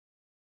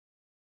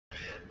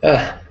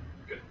Uh,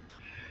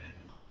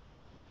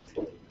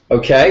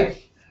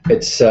 okay,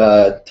 it's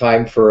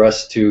time for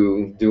us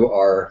to do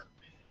our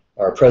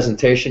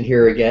presentation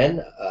here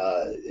again.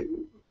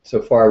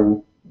 So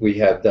far, we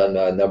have done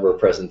a number of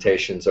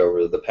presentations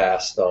over the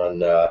past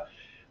on a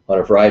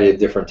variety of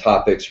different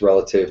topics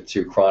relative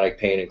to chronic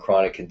pain and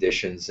chronic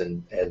conditions,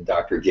 and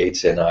Dr.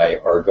 Gates and I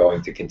are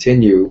going to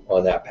continue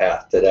on that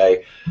path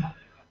today.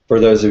 For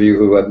those of you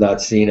who have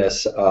not seen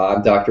us,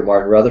 I'm Dr.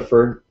 Martin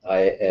Rutherford.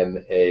 I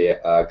am a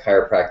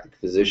chiropractic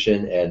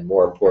physician, and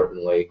more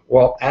importantly,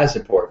 well, as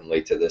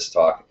importantly to this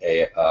talk,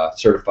 a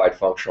certified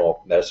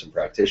functional medicine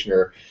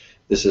practitioner.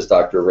 This is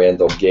Dr.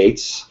 Randall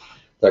Gates.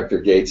 Dr.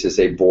 Gates is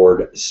a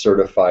board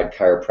certified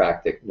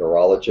chiropractic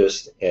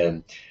neurologist,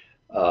 and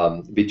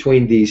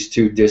between these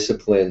two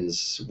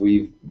disciplines,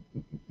 we've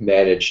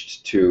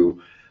managed to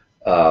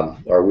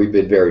or we've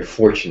been very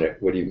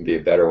fortunate, would even be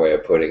a better way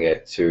of putting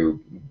it,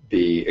 to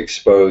be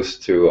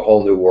exposed to a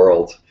whole new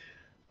world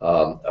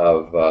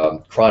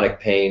of chronic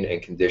pain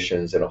and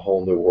conditions, and a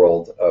whole new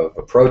world of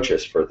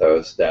approaches for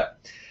those that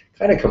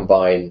kind of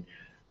combine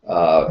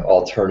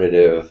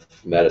alternative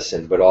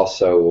medicine, but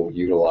also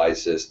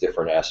utilizes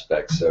different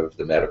aspects of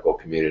the medical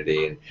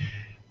community.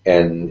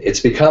 And it's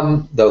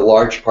become the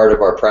large part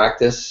of our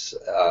practice.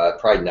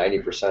 Probably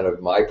 90%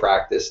 of my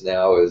practice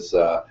now is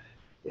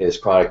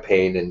chronic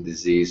pain and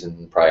disease,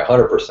 and probably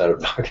 100%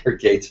 of Dr.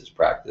 Gates's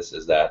practice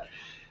is that.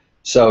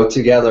 So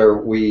together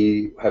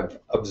we have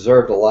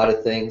observed a lot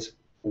of things.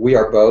 We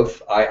are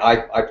both. I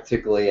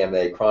particularly am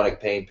a chronic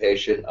pain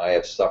patient. I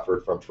have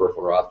suffered from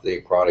peripheral neuropathy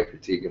and chronic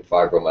fatigue and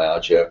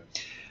fibromyalgia.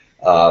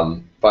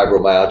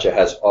 Fibromyalgia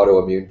has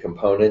autoimmune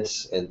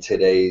components, and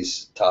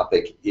today's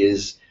topic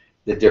is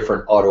the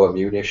different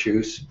autoimmune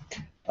issues.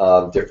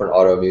 Different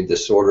autoimmune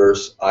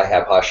disorders. I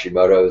have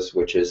Hashimotos,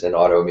 which is an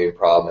autoimmune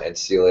problem, and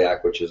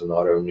Celiac, which is an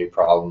autoimmune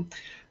problem.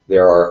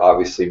 There are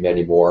obviously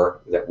many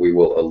more that we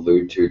will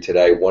allude to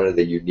today. One of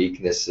the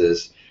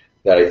uniquenesses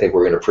that I think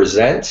we're going to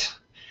present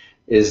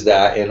is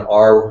that in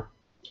our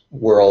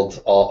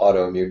world, all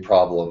autoimmune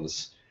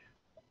problems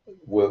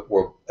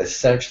will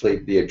essentially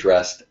be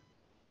addressed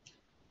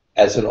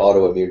as an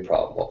autoimmune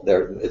problem.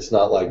 It's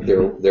not like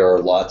there are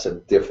lots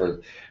of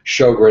different.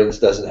 Sjogren's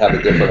doesn't have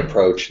a different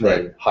approach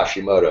than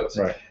Hashimoto's,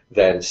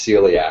 than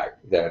celiac,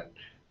 than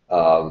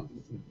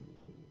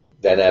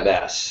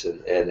MS,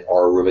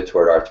 or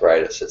rheumatoid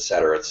arthritis, et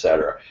cetera, et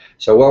cetera.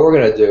 So what we're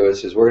going to do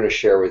is we're going to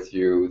share with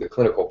you the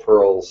clinical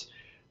pearls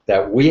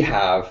that we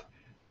have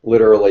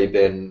literally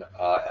been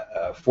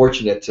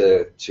fortunate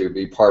to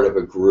be part of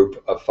a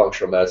group of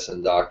functional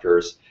medicine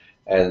doctors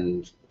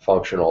and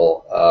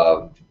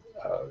functional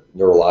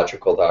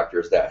neurological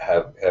doctors that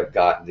have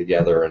gotten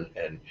together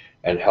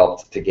and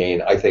helped to gain,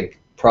 I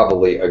think,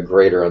 probably a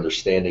greater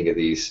understanding of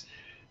these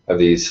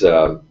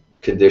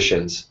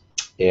conditions,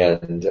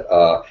 and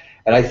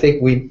I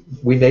think we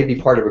may be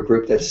part of a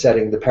group that's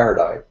setting the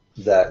paradigm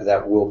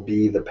that will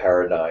be the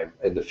paradigm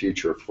in the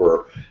future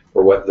for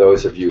what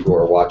those of you who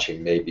are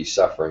watching may be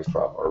suffering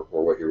from, or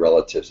what your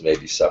relatives may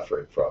be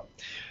suffering from.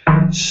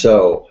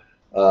 So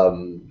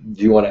do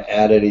you want to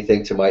add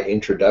anything to my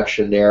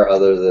introduction there?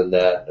 Other than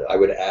that, I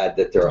would add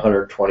that there are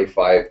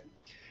 125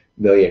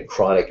 million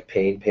chronic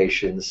pain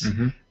patients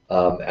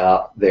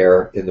out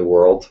there in the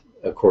world,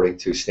 according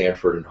to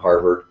Stanford and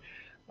Harvard.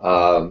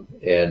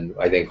 And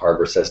I think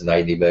Harvard says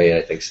 90 million.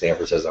 I think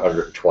Stanford says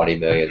 120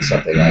 million,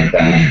 something like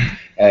that.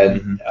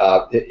 And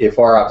if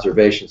our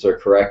observations are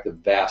correct, the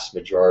vast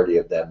majority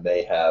of them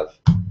may have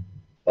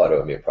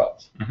autoimmune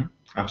problems.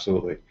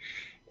 Absolutely.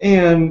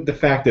 And the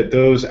fact that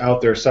those out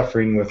there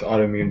suffering with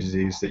autoimmune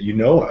disease that you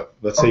know of,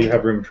 let's say you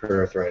have rheumatoid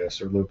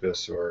arthritis or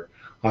lupus or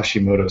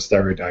Hashimoto's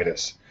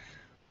thyroiditis,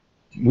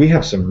 we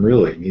have some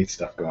really neat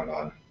stuff going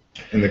on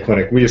in the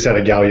clinic. We just had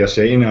a gal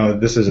yesterday. You know,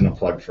 this isn't a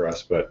plug for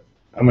us, but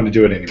I'm going to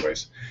do it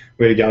anyways.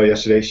 We had a gal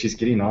yesterday. She's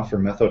getting off her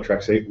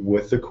methotrexate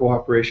with the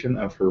cooperation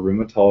of her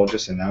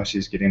rheumatologist, and now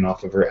she's getting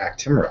off of her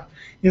Actimera.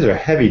 These are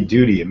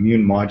heavy-duty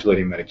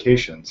immune-modulating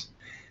medications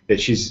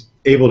that she's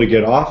able to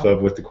get off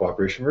of with the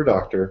cooperation of her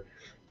doctor,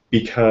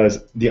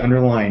 because the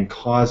underlying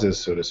causes,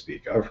 so to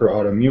speak, of her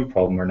autoimmune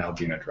problem are now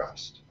being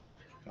addressed.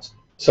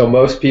 So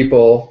most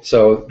people,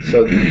 so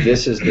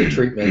this is the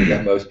treatment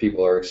that most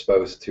people are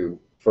exposed to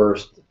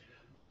first.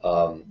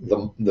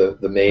 The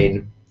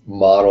main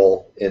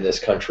model in this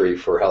country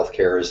for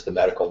healthcare is the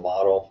medical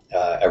model.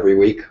 Every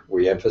week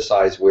we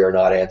emphasize we are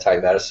not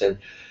anti-medicine.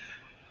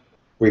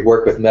 We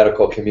work with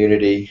medical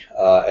community,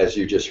 as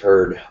you just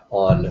heard,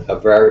 on a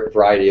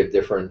variety of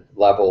different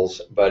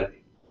levels, but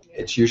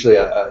it's usually,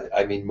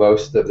 I mean,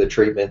 most of the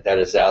treatment that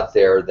is out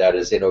there that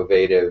is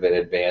innovative and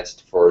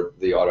advanced for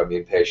the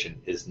autoimmune patient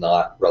is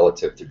not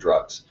relative to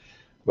drugs.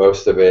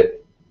 Most of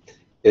it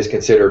is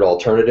considered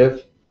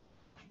alternative.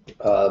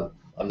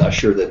 I'm not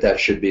sure that that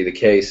should be the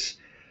case,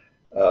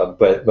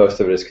 but most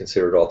of it is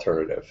considered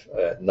alternative,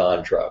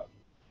 non-drug.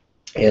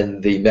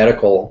 And the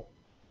medical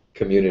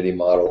community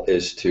model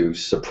is to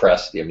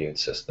suppress the immune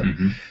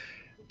system.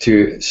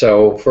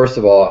 So first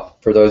of all,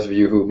 for those of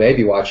you who may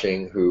be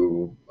watching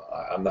who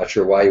I'm not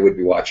sure why you would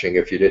be watching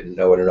if you didn't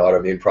know what an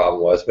autoimmune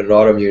problem was, but an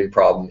autoimmune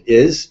problem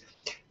is,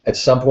 at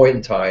some point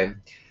in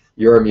time,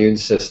 your immune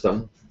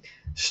system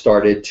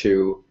started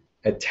to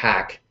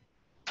attack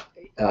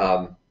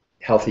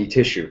healthy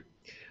tissue.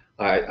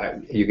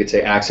 You could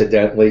say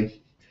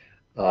accidentally.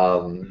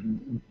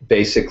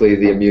 Basically,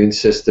 the immune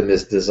system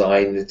is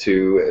designed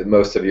to,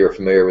 most of you are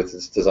familiar with,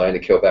 it's designed to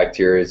kill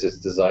bacteria, it's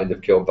designed to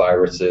kill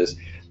viruses.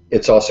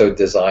 It's also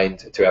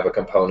designed to have a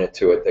component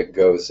to it that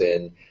goes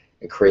in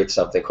and creates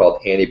something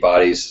called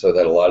antibodies, so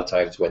that a lot of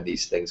times when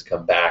these things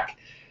come back,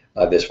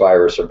 this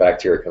virus or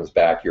bacteria comes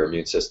back, your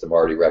immune system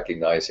already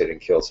recognizes it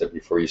and kills it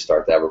before you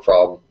start to have a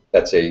problem.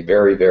 That's a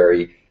very,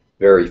 very,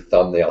 very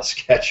thumbnail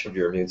sketch of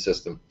your immune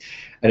system.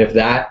 And if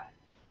that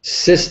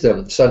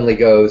system suddenly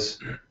goes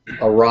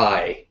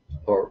awry,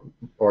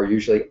 or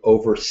usually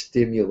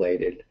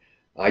overstimulated,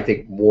 I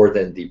think more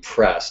than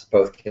depressed,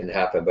 both can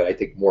happen, but I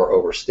think more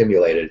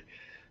overstimulated.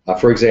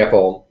 For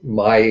example,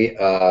 my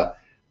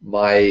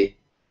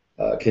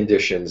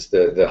conditions,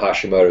 the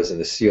Hashimotos and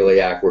the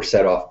Celiac, were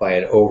set off by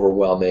an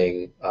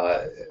overwhelming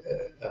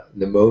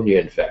pneumonia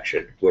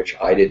infection, which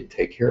I didn't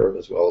take care of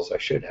as well as I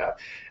should have.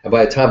 And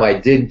by the time I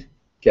did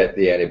get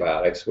the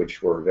antibiotics,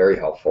 which were very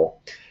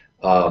helpful,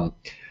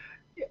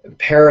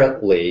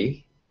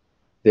 apparently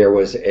there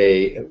was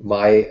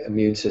my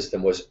immune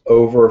system was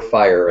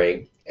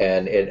overfiring,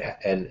 and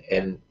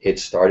it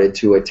started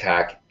to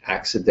attack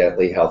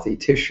accidentally healthy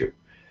tissue.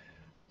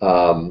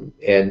 And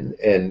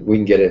we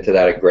can get into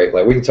that at great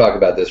length. We can talk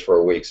about this for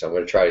a week, so I'm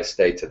going to try to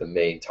stay to the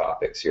main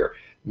topics here.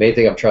 The main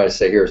thing I'm trying to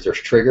say here is there's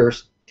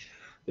triggers.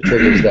 The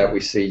triggers that we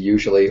see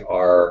usually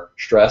are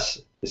stress,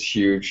 this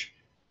huge,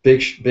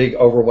 big,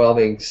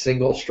 overwhelming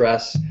single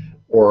stress,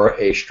 or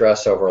a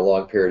stress over a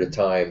long period of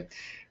time.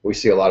 We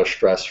see a lot of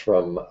stress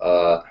from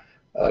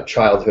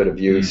childhood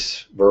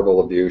abuse,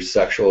 verbal abuse,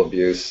 sexual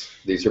abuse.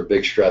 These are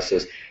big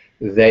stresses.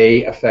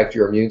 They affect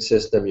your immune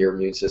system. Your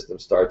immune system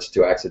starts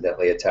to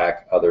accidentally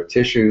attack other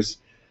tissues.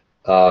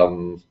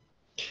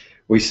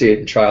 We see it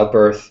in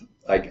childbirth.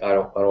 I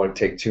don't want to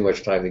take too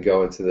much time to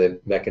go into the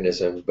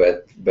mechanisms,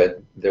 but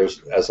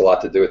has a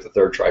lot to do with the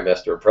third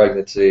trimester of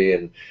pregnancy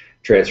and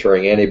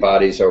transferring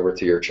antibodies over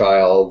to your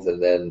child,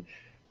 and then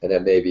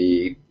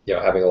maybe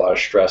having a lot of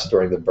stress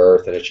during the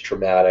birth, and it's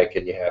traumatic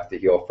and you have to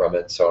heal from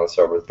it, and so on and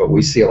so forth. But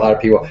we see a lot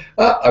of people,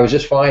 I was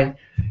just fine.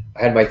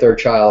 I had my third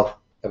child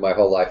and my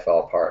whole life fell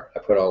apart. I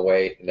put on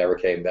weight, it never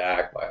came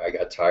back. I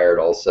got tired,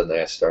 all of a sudden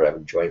I started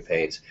having joint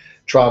pains.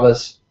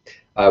 Traumas,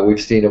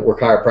 we've seen it. We're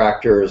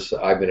chiropractors.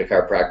 I've been a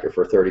chiropractor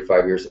for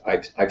 35 years.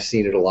 I've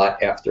seen it a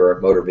lot after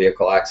motor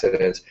vehicle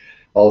accidents.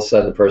 All of a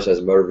sudden the person has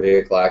a motor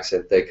vehicle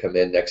accident, they come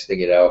in, next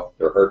thing you know,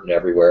 they're hurting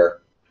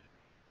everywhere.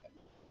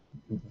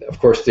 Of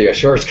course, the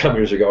insurance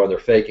companies are going, they're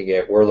faking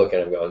it. We're looking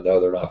at them going, no,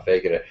 they're not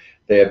faking it.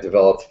 They have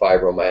developed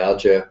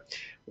fibromyalgia.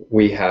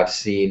 We have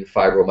seen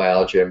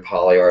fibromyalgia and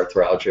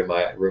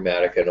polyarthralgia,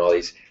 rheumatic, and all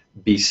these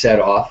be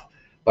set off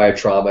by a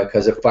trauma,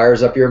 because it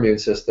fires up your immune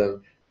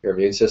system. Your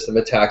immune system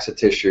attacks a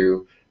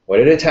tissue. When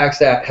it attacks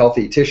that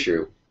healthy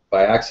tissue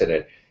by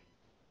accident,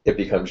 it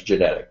becomes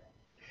genetic.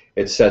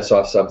 It sets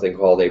off something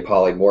called a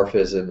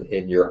polymorphism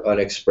in your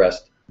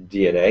unexpressed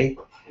DNA.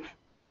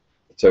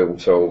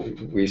 So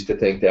we used to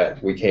think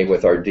that we came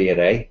with our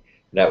DNA,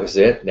 and that was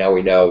it. Now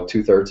we know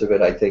 2/3 of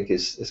it, I think,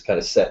 is kind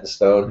of set in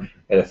stone,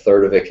 and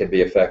 1/3 of it can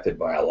be affected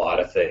by a lot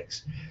of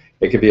things.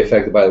 It can be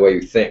affected by the way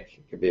you think.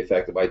 It can be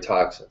affected by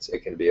toxins. It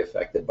can be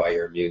affected by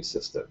your immune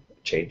system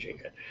changing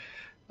it.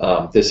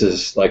 This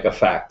is like a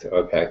fact,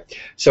 okay?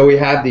 So we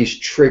have these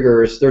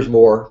triggers. There's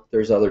more.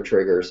 There's other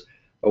triggers.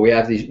 But we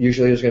have these.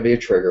 Usually there's going to be a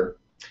trigger.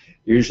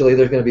 Usually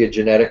there's going to be a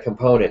genetic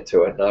component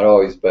to it. Not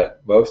always,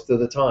 but most of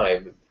the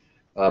time.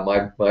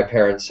 My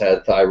parents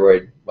had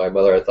thyroid. My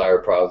mother had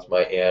thyroid problems.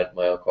 My aunt,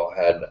 my uncle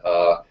had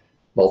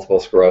multiple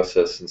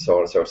sclerosis, and so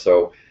on and so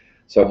forth.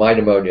 So my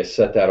pneumonia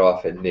set that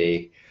off in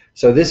me.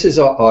 So this is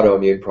an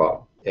autoimmune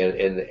problem,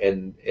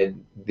 and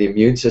the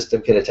immune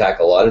system can attack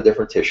a lot of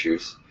different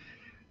tissues.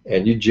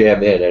 And you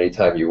jam in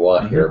anytime you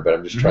want here, but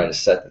I'm just trying to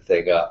set the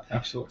thing up.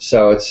 Absolutely.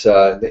 So it's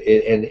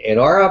and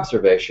our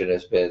observation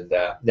has been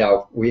that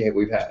now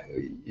we've had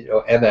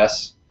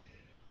MS,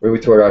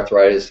 rheumatoid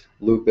arthritis,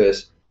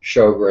 lupus,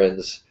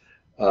 Sjogren's,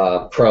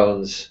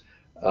 Crohn's.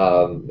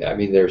 I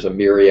mean, there's a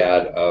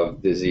myriad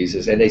of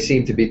diseases, and they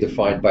seem to be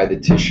defined by the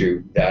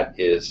tissue that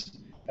is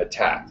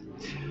attacked.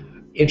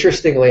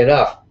 Interestingly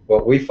enough,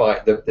 what we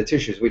find, the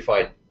tissues we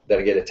find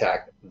that get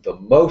attacked the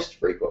most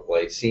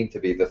frequently seem to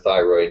be the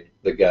thyroid,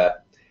 the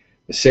gut,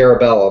 the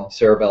cerebellum.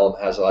 Cerebellum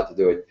has a lot to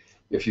do with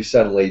if you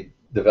suddenly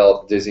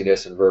develop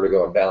dizziness and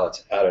vertigo and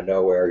balance out of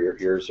nowhere, your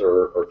ears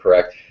are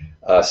correct.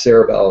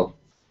 Cerebellum,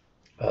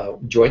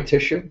 joint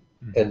tissue,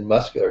 and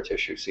muscular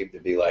tissue seem to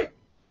be like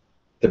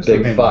the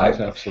big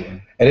five.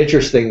 Absolutely. And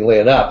interestingly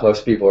enough,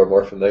 most people are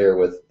more familiar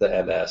with the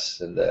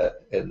MS and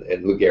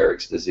Lou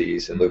Gehrig's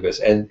disease and lupus,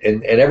 and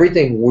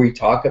everything we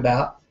talk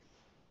about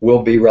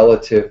will be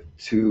relative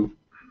to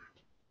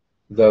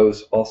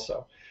those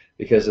also,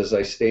 because as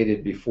I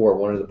stated before,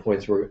 one of the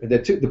points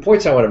the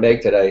points I want to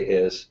make today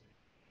is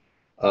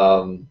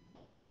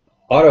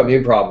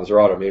autoimmune problems are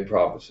autoimmune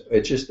problems.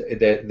 It's just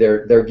that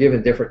they're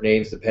given different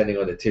names depending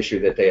on the tissue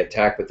that they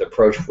attack, but the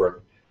approach for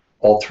them.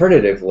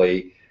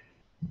 Alternatively,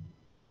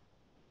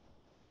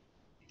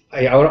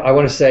 I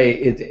want to say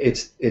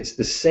it's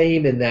the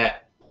same in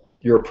that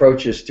your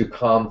approach is to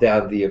calm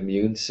down the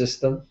immune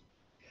system,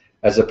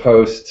 as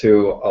opposed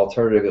to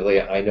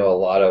alternatively, I know a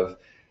lot of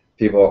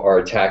people are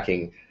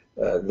attacking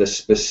the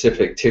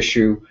specific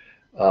tissue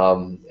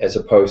as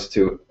opposed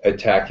to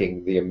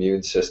attacking the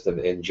immune system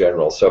in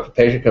general. So if a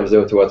patient comes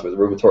in to us with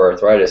rheumatoid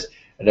arthritis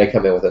and they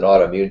come in with an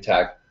autoimmune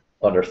attack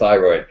on their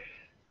thyroid,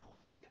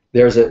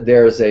 there's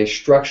a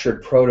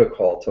structured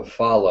protocol to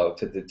follow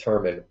to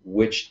determine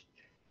which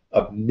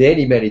of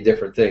many, many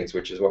different things,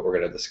 which is what we're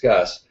going to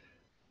discuss,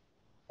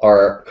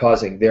 are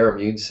causing their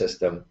immune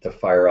system to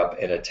fire up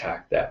and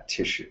attack that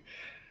tissue.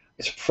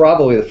 It's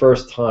probably the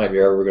first time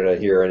you're ever going to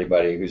hear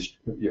anybody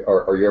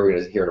or you're ever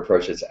going to hear an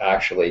approach that's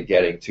actually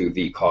getting to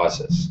the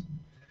causes.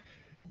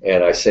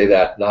 And I say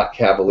that not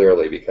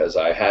cavalierly because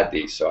I had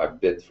these, so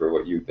I've been through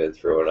what you've been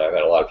through, and I've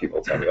had a lot of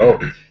people tell me, oh,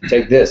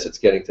 take this, it's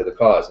getting to the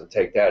cause, and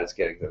take that, it's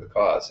getting to the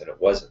cause, and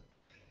it wasn't.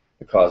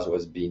 The cause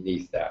was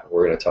beneath that.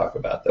 We're going to talk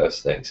about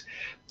those things.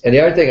 And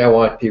the other thing I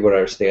want people to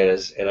understand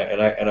is, and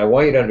I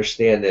want you to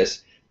understand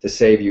this to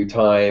save you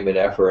time and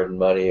effort and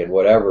money and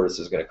whatever this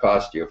is going to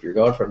cost you. If you're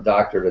going from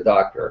doctor to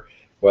doctor,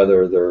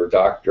 whether they're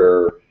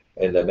doctor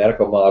in the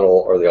medical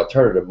model or the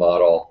alternative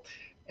model,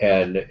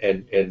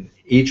 and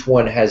each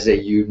one has a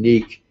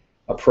unique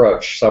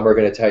approach. Some are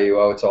going to tell you,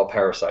 oh, it's all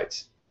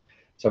parasites.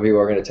 Some people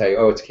are going to tell you,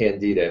 oh, it's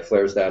candida, it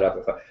flares that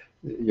up.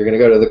 You're going to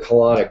go to the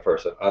colonic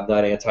person. I'm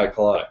not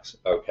anti-colonics,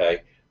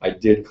 okay? I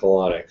did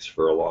colonics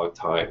for a long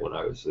time when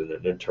I was an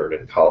intern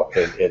in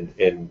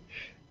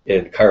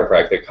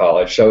chiropractic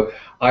college. So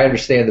I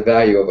understand the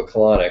value of a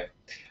colonic,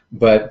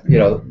 but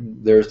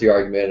there's the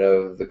argument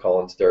of the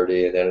colon's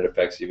dirty and then it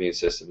affects the immune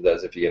system.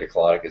 Does if you get a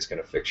colonic, it's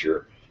going to fix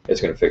your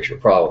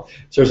problem.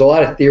 So there's a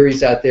lot of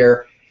theories out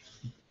there.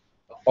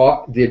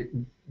 The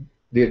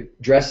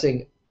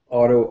addressing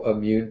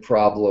autoimmune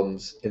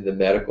problems in the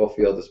medical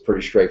field is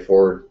pretty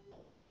straightforward.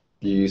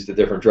 You use the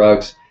different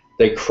drugs,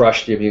 they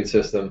crush the immune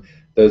system.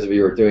 Those of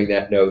you who are doing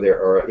that know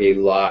there are a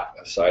lot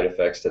of side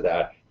effects to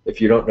that. If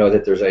you don't know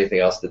that there's anything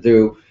else to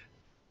do,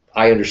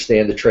 I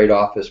understand the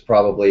trade-off is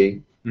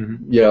probably,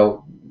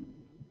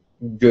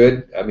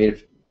 good. I mean,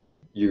 if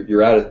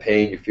you're out of the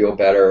pain, you feel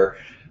better,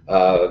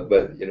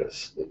 but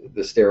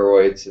the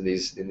steroids and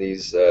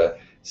these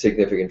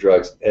significant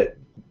drugs,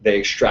 they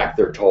extract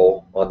their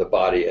toll on the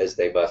body as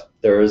they must.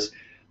 There is,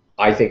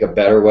 I think, a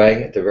better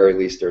way. At the very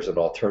least, there's an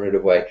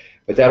alternative way.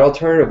 But that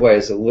alternative way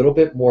is a little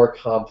bit more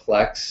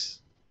complex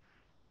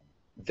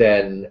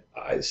than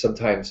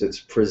sometimes it's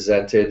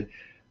presented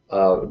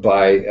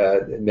by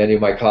many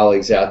of my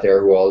colleagues out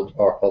there who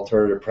are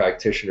alternative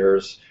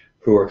practitioners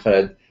who are kind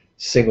of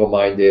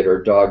single-minded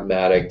or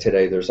dogmatic.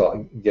 Today,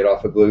 get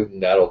off of gluten,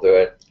 that'll do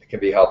it. It can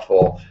be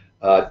helpful.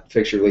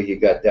 Fix your leaky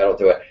gut, that'll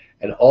do it.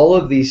 And all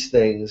of these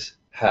things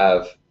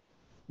have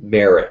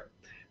merit,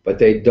 but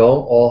they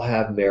don't all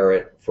have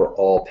merit for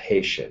all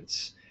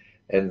patients.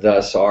 And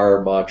thus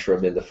our mantra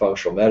in the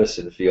functional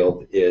medicine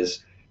field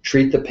is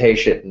treat the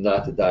patient,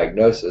 not the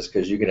diagnosis,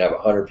 because you can have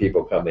 100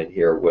 people come in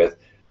here with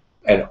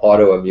an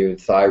autoimmune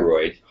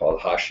thyroid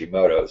called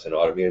Hashimoto's, an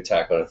autoimmune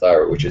attack on the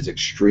thyroid, which is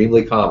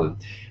extremely common.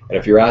 And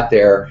if you're out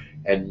there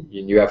and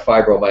you have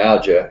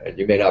fibromyalgia, and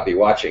you may not be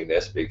watching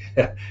this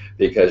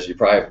because you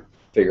probably haven't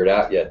figured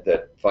out yet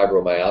that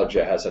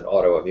fibromyalgia has an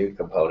autoimmune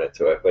component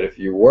to it, but if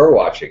you were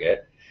watching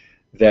it,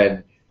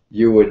 then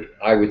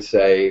I would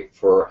say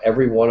for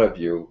every one of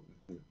you,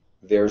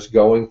 every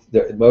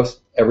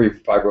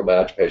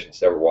fibromyalgia patient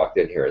that's ever walked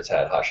in here has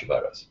had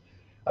Hashimoto's.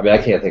 I mean, I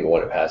can't think of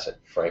one who hasn't,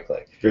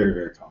 frankly. Very,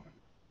 very common.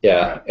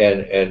 Yeah,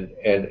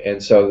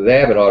 and so they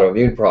have an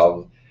autoimmune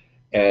problem,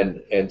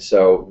 and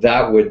so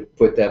that would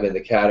put them in the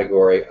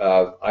category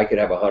of, I could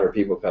have 100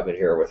 people come in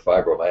here with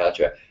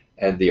fibromyalgia,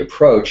 and the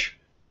approach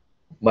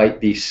might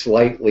be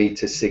slightly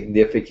to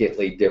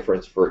significantly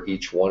different for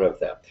each one of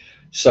them.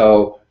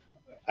 So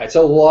it's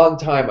a long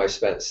time I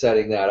spent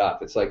setting that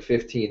up. It's like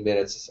 15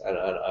 minutes, and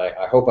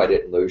I hope I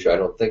didn't lose you. I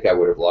don't think I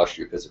would have lost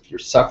you, because if you're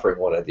suffering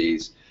one of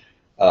these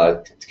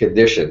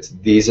conditions,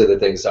 these are the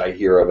things I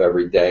hear of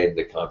every day in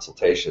the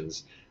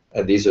consultations,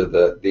 and these are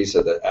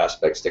the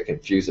aspects that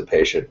confuse a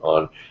patient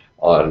on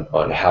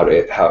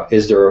how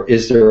is there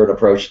an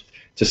approach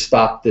to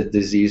stop the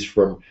disease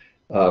from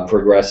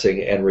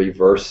progressing and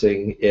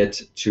reversing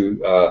it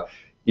to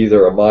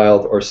either a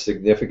mild or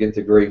significant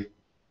degree.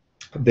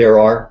 There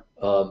are.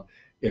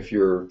 If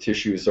your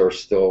tissues are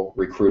still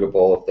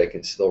recruitable, if they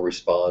can still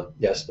respond,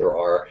 yes, there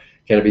are.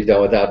 Can it be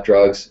done without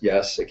drugs?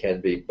 Yes, it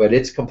can be, but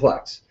it's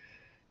complex.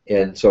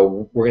 And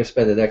so we're going to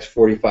spend the next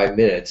 45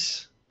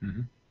 minutes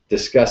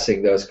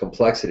discussing those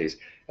complexities.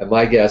 And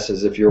my guess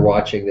is if you're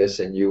watching this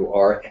and you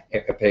are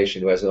a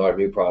patient who has an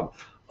autoimmune problem,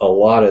 a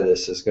lot of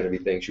this is going to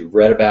be things you've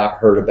read about,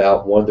 heard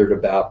about, wondered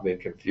about, been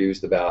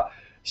confused about.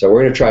 So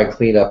we're going to try and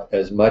clean up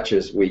as much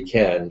as we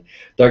can.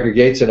 Dr.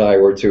 Gates and I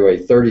were to a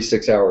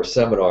 36-hour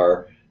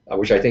seminar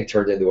which I think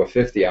turned into a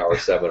 50-hour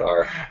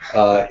seminar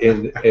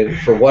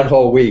for one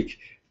whole week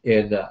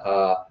in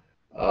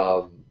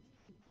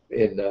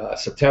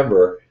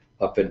September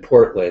up in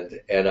Portland,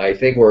 and I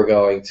think we're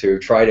going to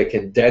try to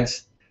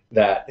condense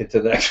that into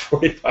the next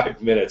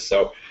 45 minutes.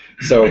 So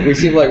we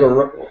seem like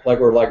we're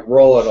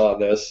rolling on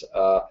this.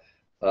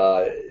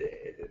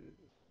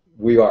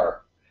 We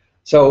are.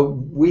 So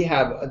we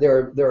have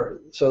there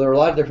are a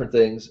lot of different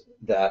things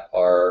that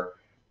are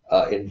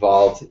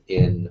involved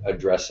in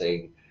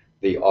addressing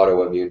the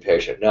autoimmune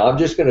patient. Now I'm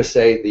just going to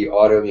say the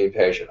autoimmune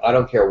patient. I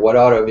don't care what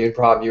autoimmune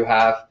problem you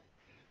have.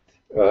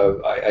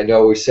 I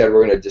know we said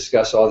we're going to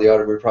discuss all the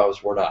autoimmune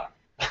problems. We're not.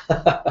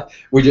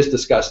 We just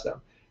discussed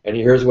them. And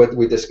here's what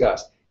we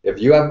discussed. If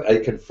you have a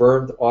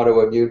confirmed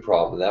autoimmune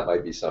problem, that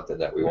might be something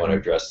that we want to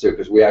address too,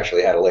 because we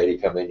actually had a lady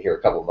come in here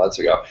a couple of months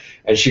ago,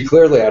 and she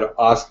clearly had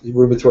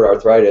rheumatoid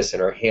arthritis,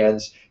 and her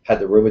hands had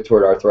the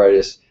rheumatoid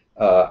arthritis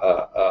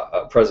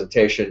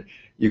presentation.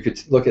 You could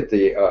look at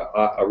the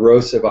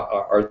erosive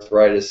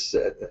arthritis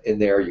in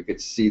there. You could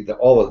see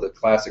all of the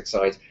classic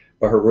signs,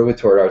 but her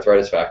rheumatoid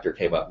arthritis factor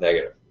came up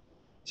negative.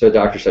 So the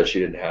doctor said she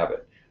didn't have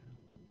it.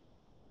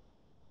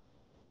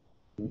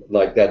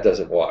 Like, that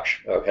doesn't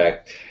wash,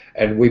 okay?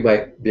 And we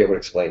might be able to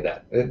explain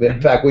that.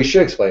 In fact, we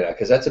should explain that,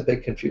 because that's a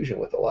big confusion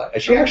with a lot.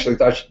 And she actually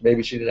thought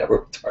maybe she didn't have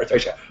rheumatoid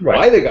arthritis. Right. Well,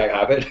 I think I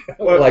have it.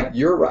 Well, like,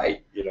 you're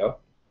right, you know?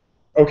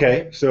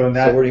 Okay, so in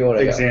that where do you want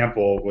to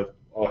example,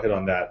 I'll hit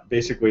on that.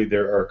 Basically,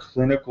 there are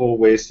clinical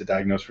ways to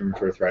diagnose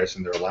rheumatoid arthritis,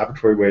 and there are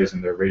laboratory ways,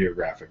 and there are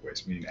radiographic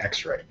ways, meaning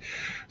X-ray.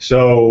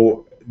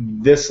 So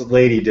this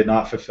lady did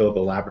not fulfill the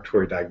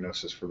laboratory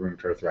diagnosis for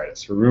rheumatoid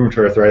arthritis. Her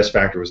rheumatoid arthritis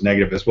factor was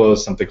negative, as well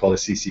as something called a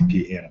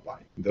CCP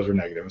antibody. Those were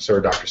negative, and so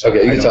her doctor said,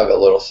 okay, you can talk a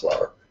little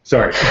slower.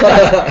 Sorry.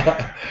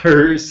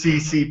 Her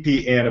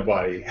CCP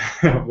antibody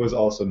was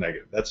also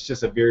negative. That's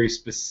just a very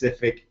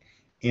specific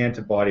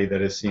antibody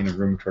that is seen in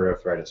rheumatoid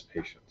arthritis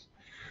patients.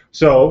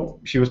 So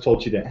she was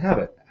told she didn't have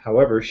it.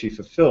 However, she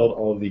fulfilled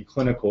all of the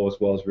clinical as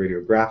well as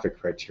radiographic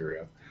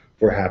criteria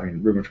for having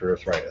rheumatoid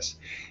arthritis.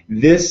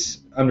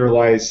 This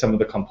underlies some of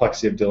the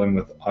complexity of dealing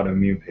with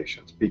autoimmune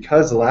patients,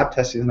 because the lab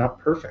testing is not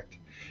perfect.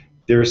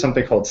 There is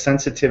something called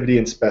sensitivity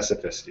and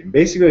specificity. And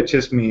basically, it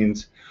just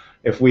means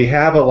if we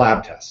have a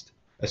lab test,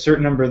 a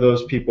certain number of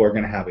those people are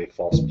going to have a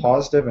false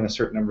positive, and a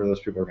certain number of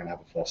those people are going to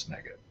have a false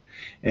negative.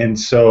 And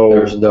so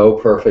there's no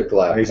perfect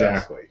lab test.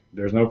 Exactly.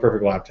 There's no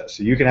perfect lab test.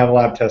 So you can have a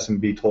lab test and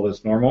be told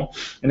it's normal,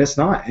 and it's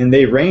not. And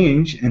they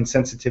range in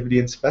sensitivity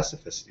and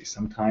specificity.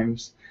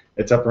 Sometimes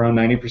it's up around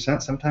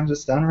 90%, sometimes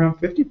it's down around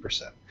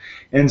 50%.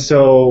 And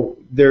so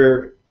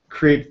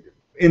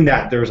in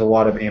that there's a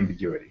lot of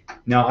ambiguity.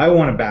 Now I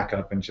want to back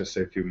up and just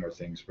say a few more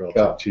things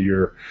relative to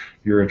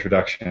your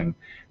introduction.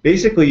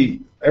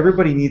 Basically,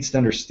 everybody needs to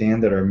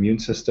understand that our immune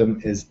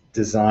system is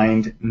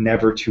designed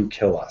never to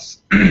kill us.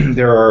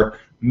 There are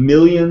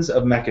millions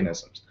of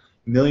mechanisms,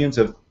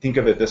 think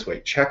of it this way,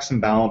 checks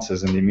and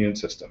balances in the immune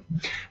system,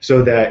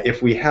 so that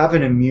if we have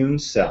an immune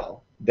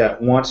cell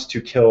that wants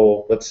to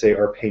kill, let's say,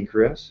 our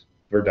pancreas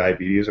or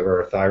diabetes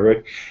or our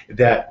thyroid,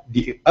 that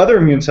the other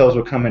immune cells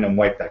will come in and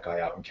wipe that guy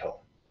out and kill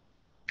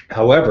him.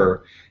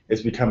 However,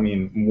 it's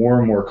becoming more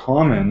and more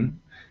common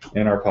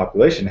in our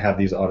population to have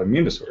these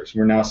autoimmune disorders.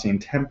 We're now seeing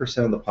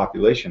 10% of the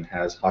population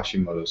has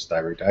Hashimotos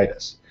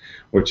thyroiditis,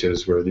 which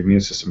is where the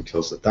immune system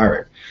kills the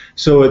thyroid.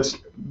 So it's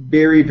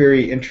very,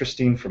 very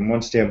interesting from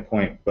one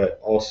standpoint, but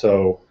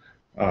also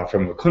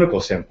from a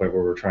clinical standpoint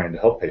where we're trying to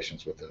help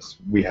patients with this.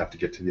 We have to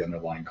get to the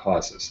underlying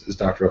causes, as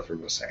Dr.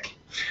 Rutherford was saying.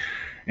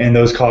 And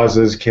those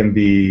causes can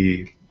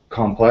be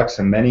complex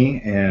and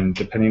many, and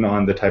depending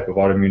on the type of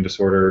autoimmune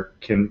disorder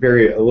can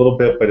vary a little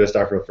bit, but as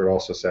Dr. Rutherford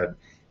also said,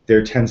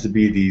 there tends to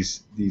be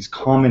these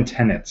common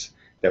tenets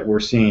that we're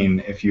seeing.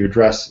 If you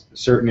address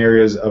certain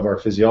areas of our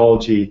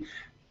physiology,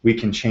 we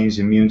can change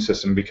the immune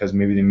system, because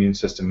maybe the immune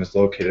system is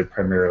located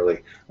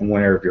primarily in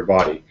one area of your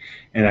body.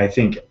 And I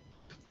think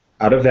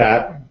out of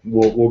that,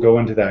 we'll go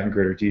into that in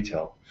greater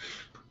detail.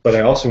 But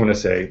I also want to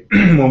say,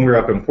 when we were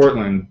up in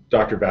Portland,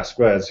 Dr.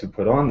 Vasquez, who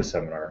put on the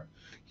seminar,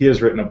 he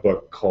has written a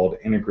book called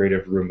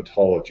Integrative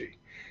Rheumatology.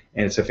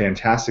 And it's a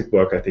fantastic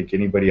book. I think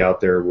anybody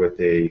out there with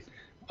a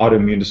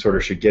autoimmune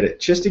disorder should get it,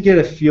 just to get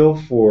a feel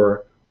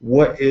for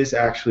what is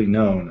actually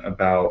known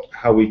about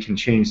how we can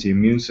change the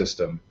immune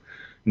system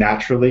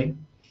naturally,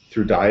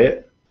 through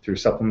diet, through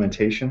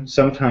supplementation.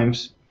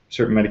 Sometimes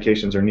certain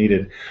medications are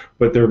needed,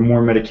 but there are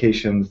more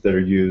medications that are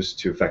used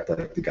to affect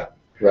like the gut.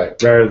 Right.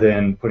 Rather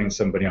than putting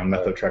somebody on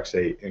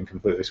methotrexate and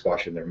completely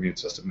squashing their immune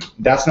system.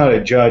 That's not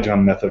a judge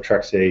on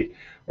methotrexate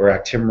or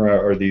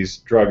Actimra or these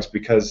drugs,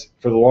 because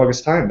for the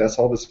longest time, that's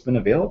all that's been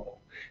available.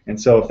 And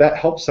so if that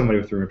helps somebody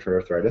with rheumatoid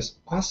arthritis,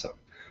 awesome.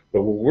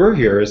 But what we're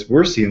here is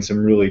we're seeing some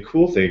really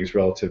cool things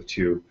relative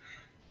to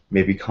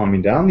maybe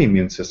calming down the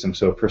immune system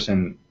so a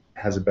person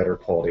has a better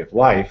quality of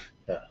life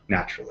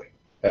naturally.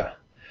 Yeah.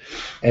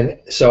 And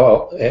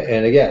so,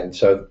 and again,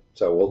 so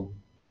we'll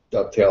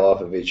dovetail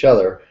off of each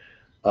other.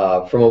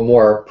 From a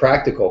more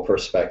practical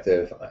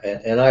perspective,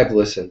 and I've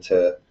listened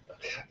to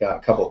a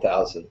couple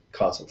thousand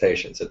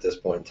consultations at this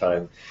point in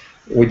time,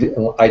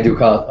 I do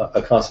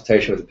a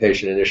consultation with the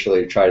patient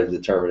initially to try to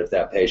determine if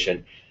that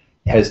patient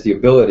has the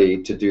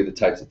ability to do the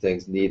types of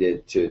things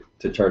needed to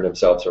turn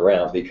themselves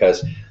around,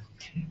 because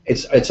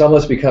it's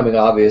almost becoming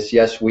obvious.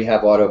 Yes, we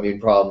have autoimmune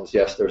problems.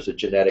 Yes, there's a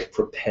genetic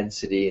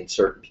propensity in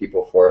certain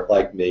people for it,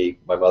 like me.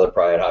 My mother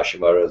probably had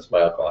Hashimoto's.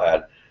 My uncle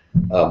had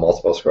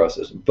multiple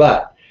sclerosis.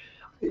 But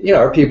there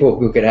are people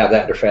who can have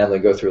that in their family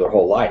and go through their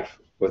whole life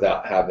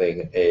without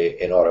having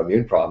an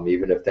autoimmune problem,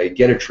 even if they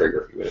get a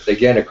trigger, even if they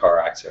get in a car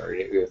accident, or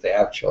even if they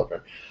have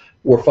children.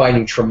 We're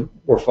finding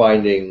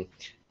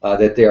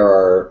that there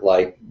are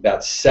like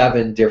about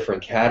 7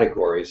 different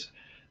categories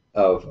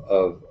of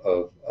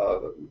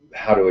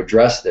how to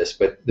address this.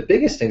 But the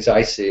biggest things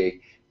I see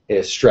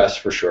is stress,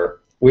 for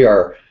sure.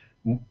 We're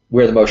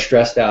the most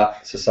stressed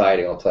out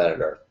society on planet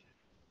Earth,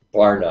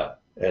 bar none.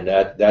 And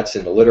that's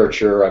in the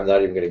literature. I'm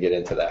not even going to get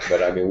into that.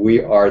 But I mean,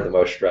 we are the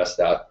most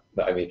stressed out.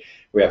 I mean,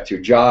 we have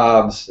 2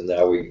 jobs, and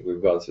now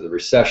we've gone through the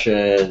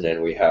recession,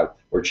 and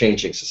we're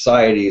changing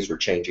societies, we're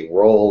changing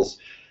roles.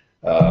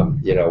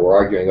 We're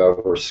arguing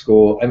over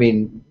school. I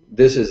mean,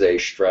 this is a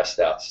stressed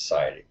out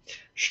society.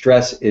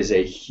 Stress is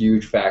a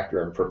huge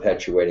factor in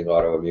perpetuating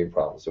autoimmune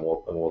problems, and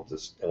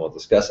we'll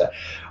discuss that.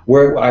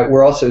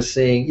 We're also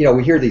seeing,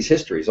 we hear these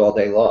histories all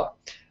day long.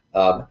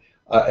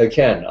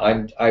 Again,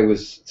 I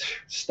was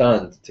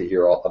stunned to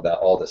hear about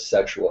all the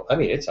sexual. I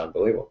mean, it's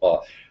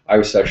unbelievable. I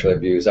was sexually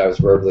abused. I was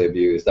verbally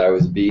abused. I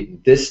was beaten.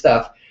 This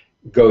stuff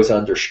goes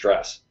under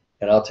stress,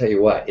 and I'll tell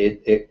you what,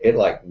 it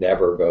like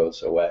never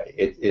goes away.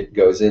 It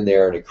goes in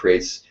there and it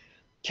creates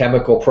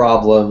chemical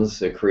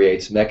problems. It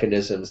creates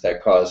mechanisms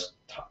that cause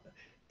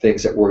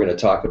things that we're going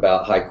to talk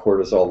about: high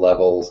cortisol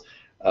levels,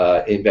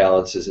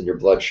 imbalances in your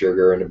blood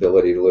sugar, and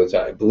ability to lose.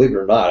 Believe it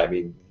or not, I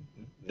mean,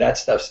 that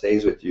stuff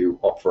stays with you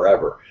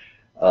forever.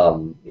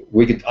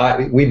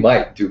 We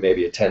might do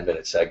maybe a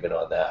 10-minute segment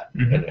on that,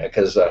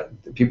 because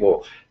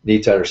people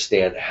need to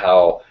understand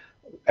how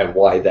and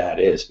why that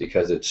is,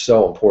 because it's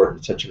so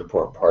important, such an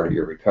important part of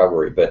your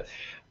recovery. But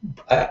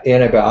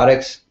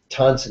antibiotics,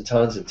 tons and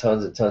tons and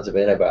tons and tons of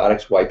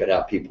antibiotics wiping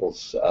out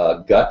people's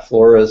gut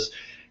floras.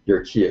 You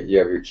have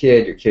your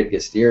kid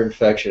gets the ear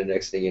infection.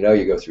 Next thing you know,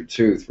 you go through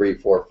 2, 3,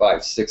 4,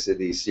 5, 6 of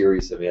these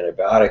series of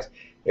antibiotics.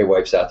 It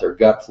wipes out their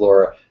gut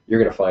flora. You're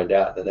going to find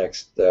out in the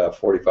next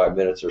 45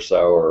 minutes or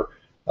so, or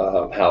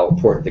how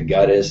important the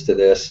gut is to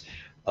this,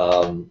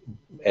 and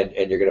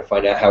you're going to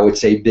find out how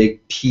it's a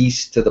big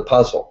piece to the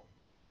puzzle,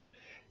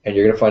 and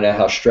you're going to find out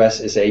how stress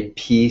is a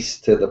piece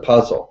to the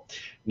puzzle.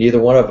 Neither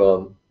one of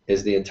them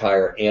is the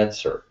entire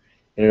answer.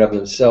 In and of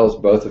themselves,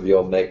 both of you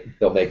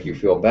they'll make you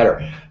feel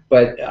better.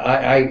 But with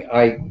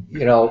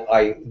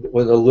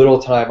the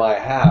little time I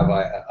have,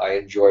 I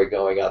enjoy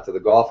going out to the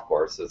golf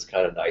course. It's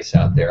kind of nice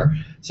out there.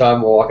 So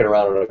I'm walking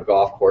around on a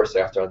golf course.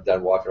 After I'm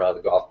done walking around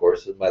the golf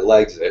course, and my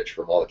legs itch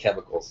from all the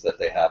chemicals that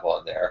they have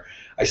on there.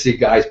 I see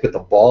guys put the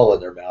ball in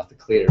their mouth to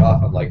clean it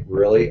off. I'm like,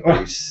 really? Are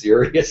you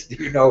serious? Do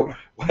you know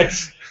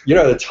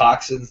the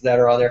toxins that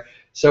are on there?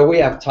 So we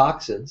have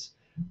toxins.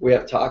 We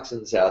have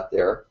toxins out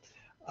there,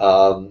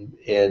 and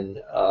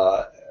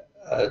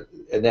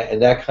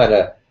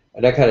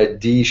that kind of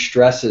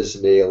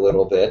de-stresses me a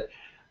little bit.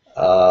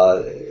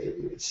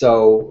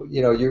 So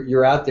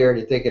you're out there and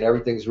you're thinking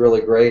everything's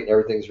really great and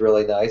everything's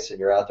really nice, and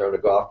you're out there on a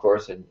golf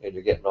course and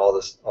you're getting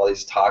all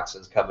these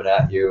toxins coming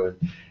at you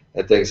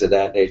and things of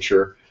that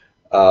nature.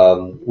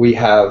 We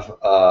have,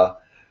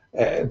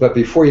 but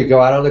before you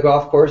go out on the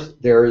golf course,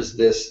 there is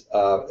this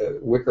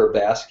wicker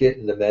basket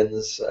in the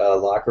men's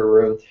locker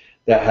room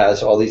that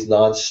has all these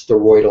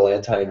non-steroidal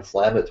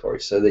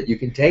anti-inflammatories, so that you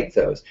can take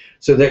those,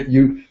 so that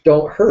you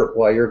don't hurt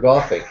while you're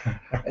golfing.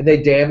 And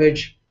they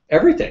damage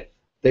everything.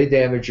 They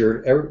damage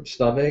your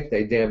stomach.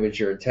 They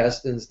damage your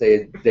intestines.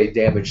 They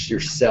damage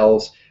your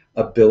cells'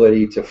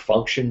 ability to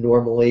function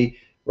normally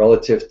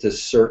relative to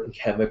certain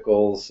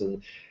chemicals.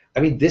 And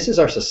I mean, this is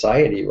our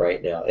society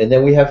right now. And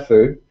then we have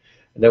food.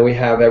 And then we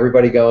have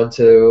everybody going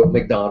to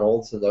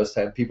McDonald's and those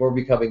type of people are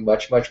becoming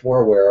much, much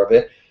more aware of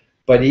it.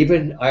 But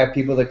even I have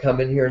people that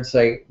come in here and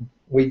say,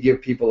 we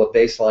give people a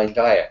baseline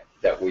diet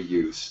that we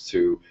use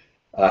to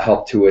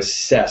help to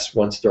assess.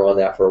 Once they're on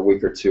that for a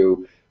week or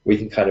two, we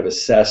can kind of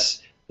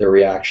assess their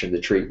reaction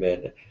to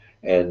treatment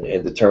and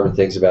determine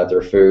things about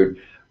their food.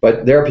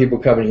 But there are people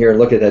coming here and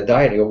look at that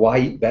diet and go, well, I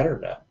eat better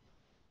now.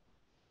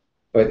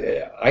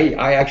 But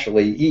I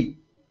actually eat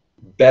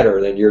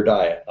better than your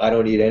diet. I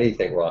don't eat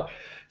anything wrong.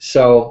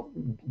 So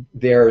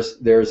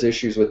there's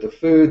issues with the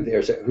food.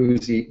 There's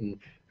who's eating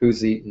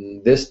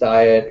this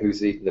diet,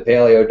 who's eating the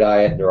paleo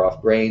diet and they're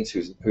off grains,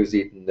 who's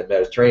eating the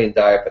Mediterranean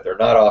diet but they're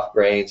not off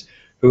grains,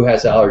 who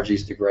has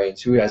allergies to grains,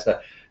 who has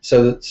not.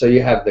 So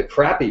you have the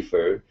crappy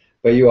food,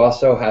 but you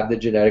also have the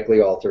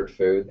genetically altered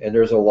food, and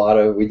there's a lot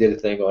of, we did a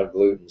thing on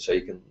gluten, so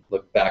you can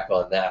look back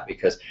on that,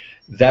 because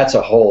that's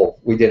a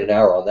whole, we did an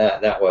hour on that,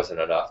 and that wasn't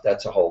enough.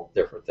 That's a whole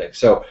different thing.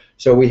 So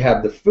we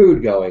have the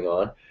food going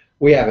on.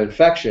 We have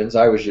infections.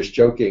 I was just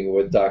joking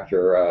with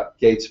Dr.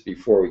 Gates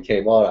before we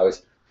came on.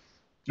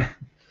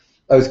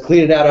 I was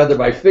cleaning out under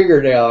my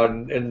fingernail,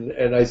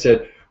 and I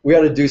said, we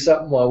ought to do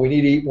something. Well, we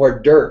need to eat more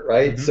dirt,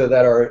 right? Mm-hmm. So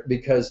that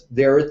because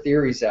there are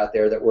theories out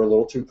there that we're a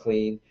little too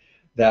clean,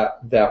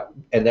 and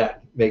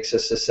that makes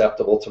us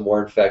susceptible to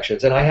more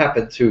infections. And I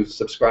happen to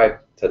subscribe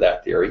to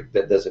that theory.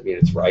 That doesn't mean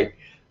it's right,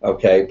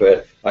 okay?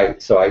 But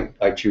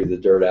I chew the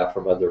dirt out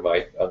from under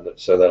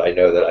so that I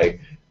know that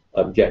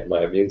I'm getting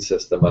my immune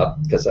system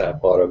up because I have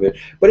autoimmune.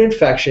 But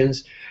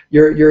infections,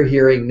 you're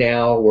hearing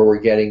now where we're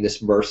getting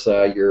this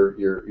MRSA.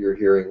 You're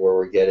hearing where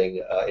we're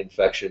getting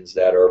infections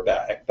that are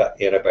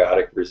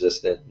antibiotic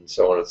resistant and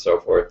so on and so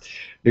forth.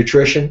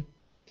 Nutrition.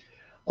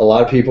 A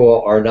lot of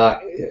people are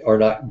not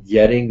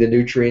getting the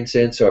nutrients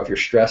in. So if you're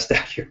stressed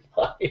out of your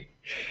mind,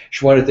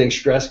 one of the things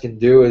stress can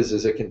do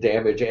is it can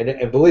damage.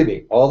 And believe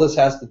me, all this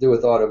has to do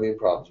with autoimmune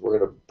problems. We're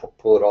going to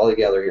pull it all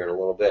together here in a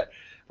little bit.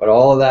 But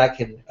all of that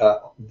can,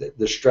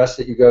 the stress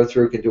that you go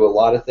through can do a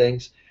lot of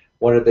things.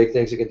 One of the big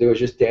things it can do is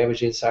just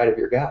damage the inside of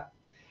your gut.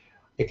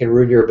 It can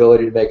ruin your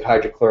ability to make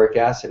hydrochloric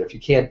acid. If you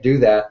can't do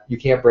that, you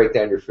can't break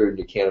down your food and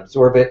you can't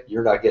absorb it.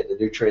 You're not getting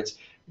the nutrients.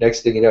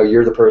 Next thing you know,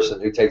 you're the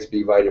person who takes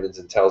B vitamins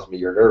and tells me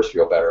your nerves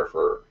feel better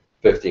for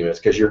 15 minutes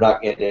because you're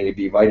not getting any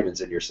B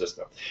vitamins in your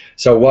system.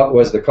 So what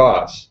was the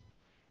cause?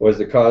 Was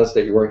the cause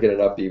that you weren't getting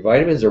enough B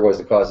vitamins, or was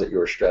the cause that you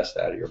were stressed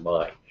out of your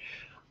mind?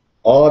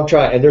 All I'm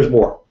trying, and there's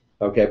more,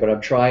 okay, but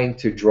I'm trying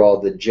to draw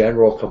the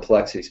general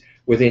complexities.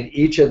 Within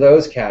each of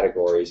those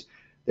categories,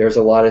 there's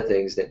a lot of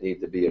things that need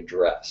to be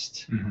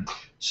addressed. Mm-hmm.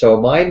 So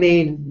my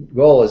main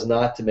goal is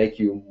not to make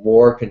you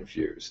more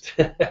confused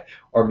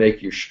or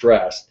make you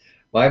stressed.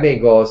 My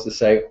main goal is to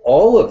say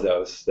all of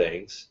those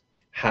things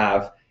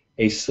have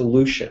a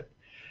solution.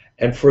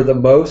 And for the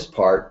most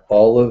part,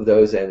 all of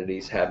those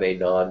entities have a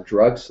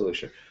non-drug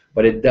solution.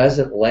 But it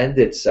doesn't lend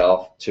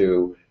itself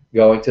to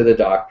going to the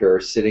doctor,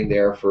 sitting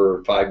there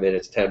for 5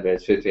 minutes, 10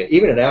 minutes, 15,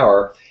 even an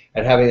hour,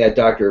 and having that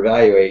doctor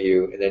evaluate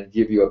you and then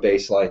give you a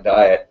baseline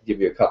diet, give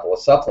you a couple of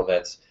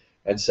supplements,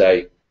 and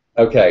say,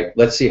 okay,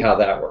 let's see how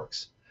that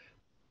works.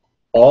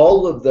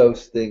 All of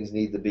those things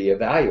need to be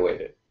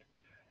evaluated.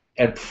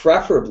 And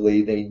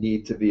preferably, they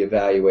need to be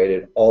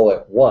evaluated all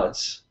at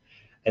once.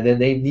 And then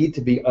they need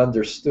to be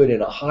understood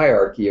in a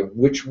hierarchy of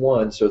which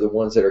ones are the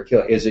ones that are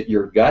killing. Is it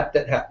your gut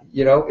that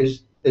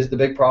is the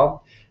big problem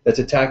that's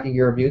attacking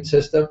your immune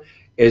system?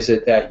 Is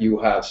it that you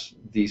have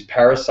these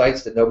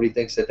parasites that nobody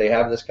thinks that they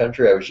have in this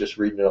country? I was just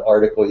reading an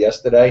article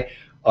yesterday.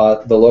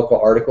 The local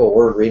article,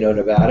 we're in Reno,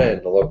 Nevada,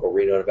 and the local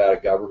Reno,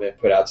 Nevada government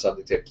put out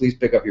something saying, please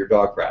pick up your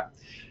dog crap,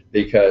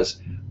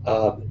 because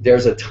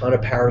there's a ton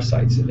of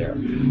parasites in there.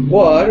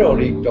 Well, I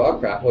don't eat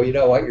dog crap. Well, you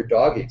know what? Your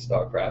dog eats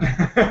dog crap.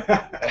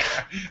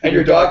 And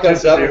your dog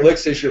comes up and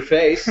licks your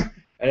face,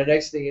 and the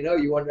next thing you know,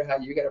 you wonder how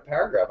you get a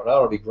paragraph. And I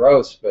don't want to be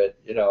gross, but,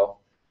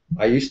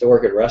 I used to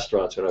work in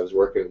restaurants when I was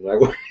working my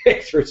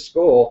way through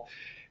school,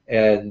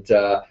 and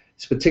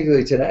it's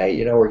particularly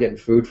today, we're getting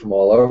food from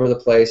all over the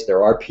place.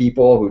 There are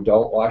people who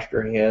don't wash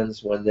their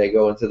hands when they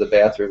go into the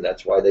bathroom.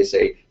 That's why they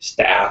say,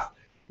 staff,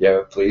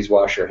 please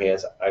wash your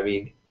hands. I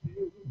mean,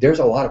 there's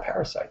a lot of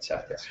parasites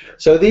out there.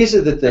 So these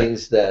are the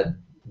things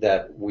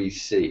that we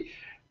see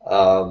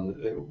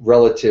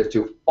relative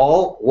to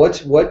all.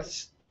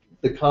 What's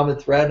the common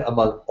thread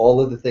among all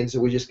of the things that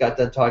we just got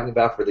done talking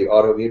about for the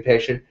autoimmune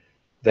patient?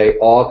 They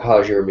all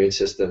cause your immune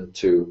system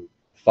to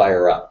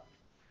fire up.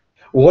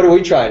 What are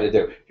we trying to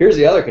do? Here's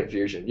the other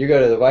confusion. You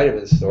go to the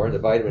vitamin store, and the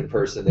vitamin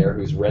person there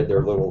who's read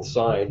their little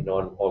sign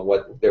on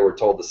what they were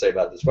told to say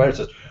about this vitamin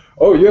says,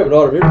 oh, you have an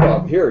autoimmune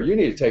problem. Here, you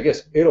need to take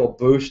this. It'll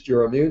boost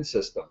your immune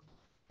system.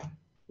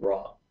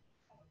 Wrong.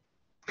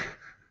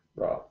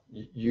 Wrong.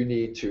 You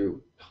need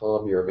to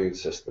calm your immune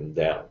system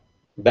down.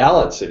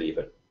 Balance it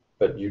even,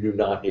 but you do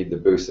not need to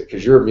boost it,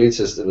 because your immune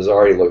system is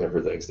already looking for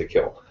things to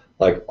kill,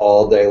 like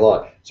all day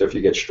long. So if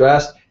you get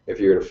stressed, if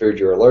you're in a food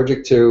you're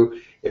allergic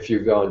to, if you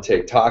go and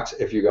take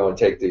if you go and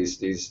take these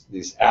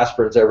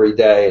aspirins every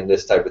day and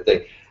this type of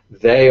thing,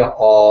 they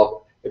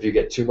all, if you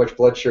get too much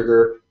blood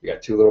sugar, you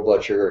got too little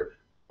blood sugar,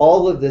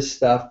 all of this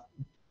stuff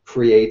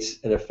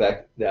creates an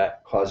effect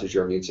that causes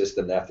your immune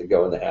system to have to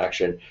go into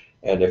action.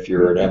 And if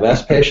you're an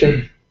MS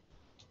patient,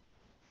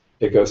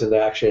 it goes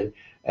into action,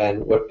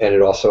 and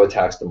it also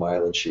attacks the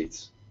myelin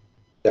sheaths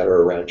that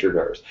are around your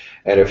nerves.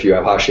 And if you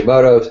have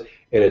Hashimoto's,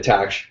 it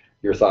attacks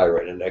your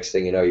thyroid, and next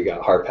thing you know, you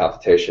got heart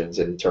palpitations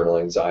and internal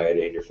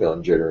anxiety, and you're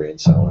feeling jittery and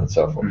so on and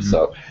so forth. Mm-hmm.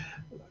 So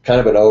kind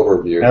of an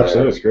overview.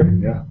 Absolutely, it's great,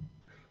 yeah.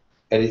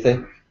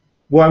 Anything?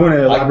 Well, I want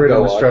to elaborate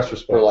on the stress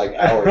response. For like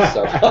hours,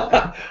 so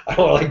I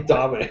don't want to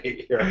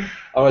dominate here.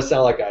 I want to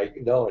sound like I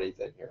know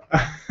anything here.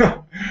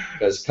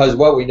 Because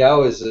what we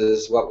know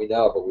is what we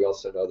know, but we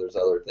also know there's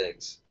other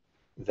things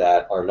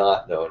that are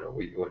not known,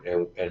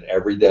 and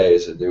every day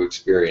is a new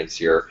experience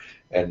here,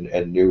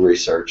 and new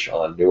research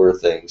on newer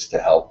things to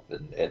help,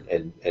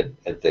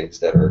 and things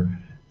that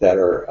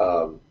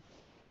are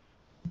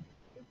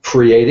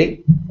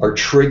creating or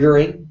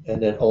triggering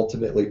and then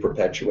ultimately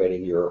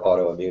perpetuating your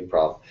autoimmune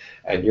problem.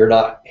 And you're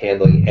not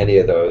handling any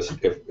of those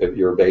if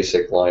your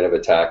basic line of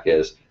attack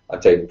is, I'm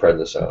taking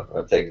prednisone,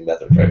 or I'm taking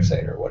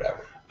methotrexate, or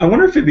whatever. I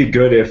wonder if it'd be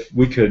good if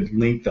we could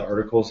link the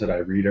articles that I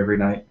read every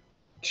night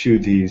to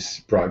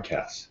these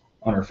broadcasts.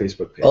 on our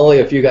Facebook page. Only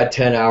if you got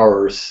 10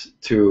 hours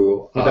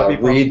to Would that be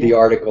read the possible?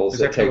 articles Is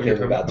that that take what you're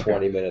him talking about about?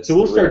 20 minutes. So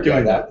we'll to start read. Yeah,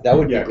 doing that. That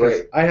would be 'cause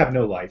great. I have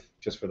no life,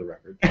 just for the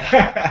record.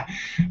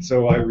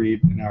 So I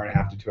read an hour and a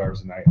half to 2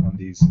 hours a night on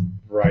these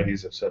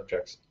varieties of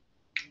subjects.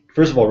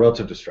 First of all,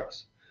 relative to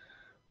stress.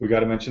 We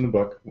got to mention the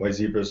book, Why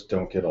Zebras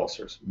Don't Get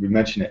Ulcers. We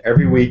mention it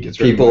every week. It's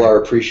People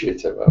are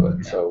appreciative of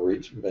it, so we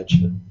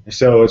mention it.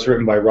 So it's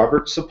written by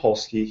Robert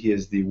Sapolsky. He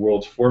is the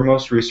world's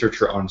foremost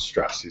researcher on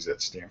stress. He's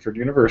at Stanford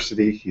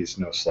University. He's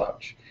no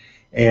slouch.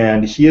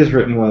 And he has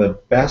written one of the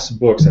best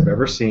books I've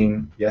ever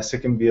seen. Yes, it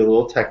can be a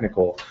little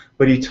technical,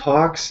 but he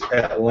talks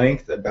at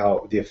length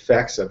about the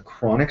effects of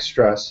chronic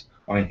stress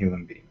on a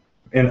human being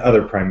and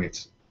other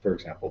primates, for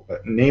example.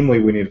 But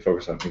namely, we need to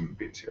focus on human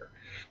beings here.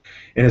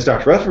 And as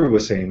Dr. Rutherford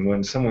was saying,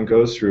 when someone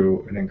goes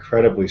through an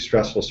incredibly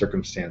stressful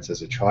circumstance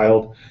as a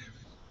child,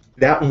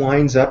 that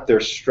winds up their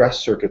stress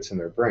circuits in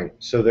their brain.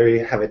 So they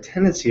have a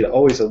tendency to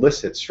always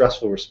elicit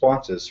stressful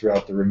responses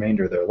throughout the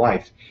remainder of their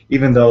life,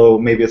 even though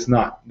maybe it's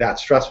not that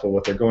stressful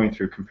what they're going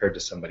through compared to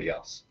somebody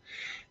else.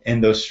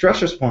 And those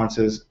stress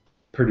responses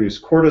produce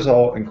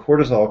cortisol, and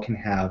cortisol can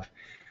have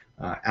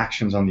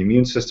actions on the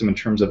immune system in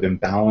terms of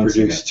imbalance.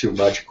 Produce too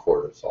much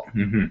cortisol.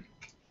 Mm-hmm.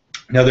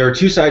 Now, there are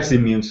two sides to the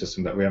immune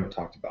system that we haven't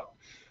talked about.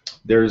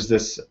 There's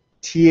this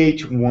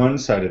Th1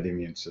 side of the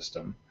immune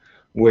system,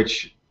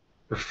 which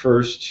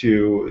refers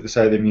to the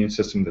side of the immune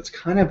system that's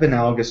kind of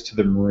analogous to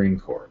the Marine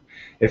Corps.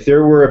 If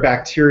there were a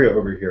bacteria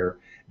over here,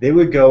 they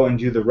would go and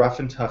do the rough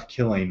and tough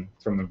killing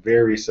from a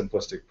very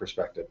simplistic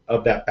perspective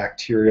of that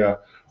bacteria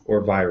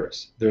or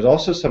virus. There's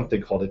also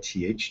something called a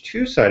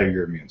Th2 side of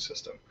your immune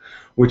system,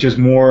 which is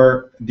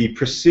more the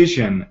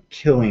precision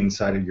killing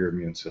side of your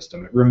immune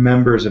system. It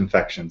remembers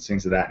infections,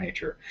 things of that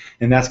nature.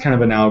 And that's kind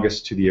of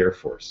analogous to the Air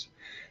Force.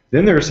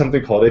 Then there's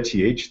something called a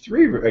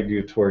Th3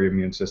 regulatory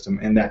immune system,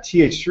 and that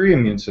Th3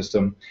 immune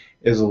system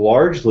is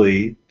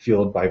largely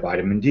fueled by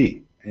vitamin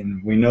D.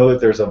 And we know that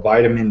there's a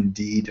vitamin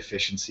D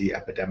deficiency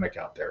epidemic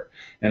out there.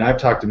 And I've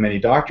talked to many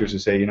doctors who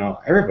say, you know,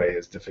 everybody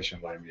is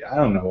deficient in vitamin D. I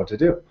don't know what to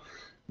do.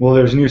 Well,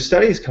 there's new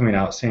studies coming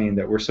out saying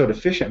that we're so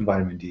deficient in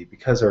vitamin D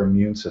because our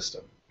immune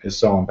system is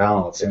so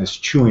imbalanced and is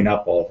chewing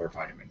up all of our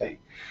vitamin D.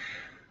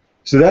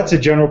 So that's a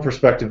general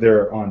perspective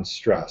there on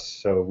stress.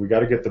 So we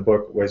got to get the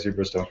book, Why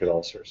Zebras Don't Get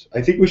Ulcers.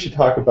 I think we should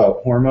talk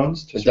about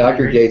hormones.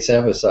 Dr. Gates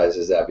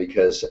emphasizes that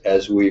because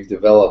as we've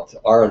developed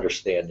our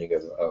understanding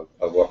of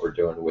what we're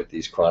doing with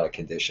these chronic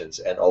conditions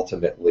and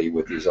ultimately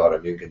with these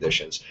autoimmune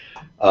conditions,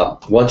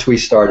 once we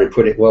started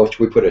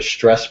we put a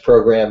stress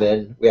program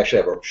in. We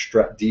actually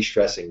have a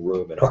de-stressing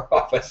room in our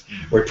office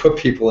where we put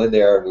people in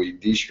there and we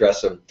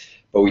de-stress them,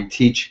 but we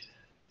teach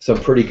some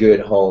pretty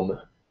good home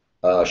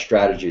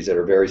strategies that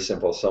are very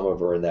simple. Some of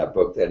them are in that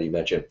book that he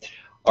mentioned.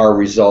 Our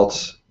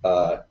results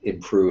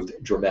improved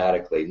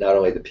dramatically. Not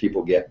only did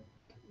people get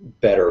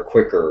better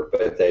quicker,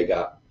 but they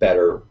got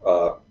better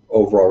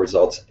overall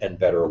results and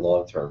better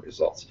long-term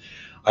results.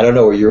 I don't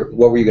know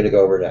what were you going to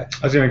go over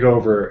next? I was going to go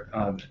over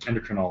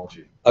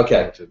endocrinology.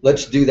 Okay,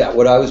 let's do that.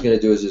 What I was going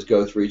to do is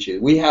go through each of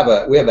these. We have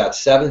about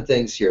 7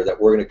 things here that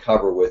we're going to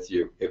cover with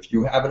you. If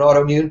you have an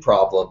autoimmune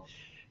problem,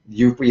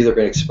 you've either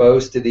been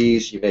exposed to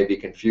these, you may be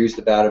confused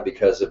about it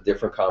because of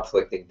different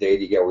conflicting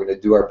data. Yeah, we're going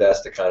to do our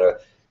best to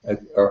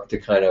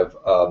kind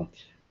of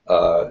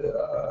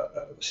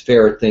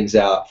ferret things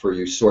out for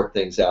you, sort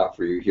things out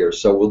for you here.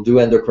 So we'll do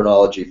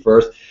endocrinology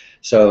first.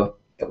 So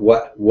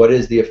what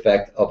is the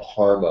effect of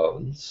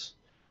hormones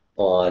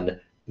on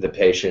the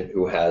patient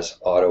who has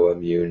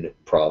autoimmune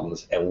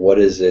problems, and what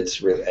is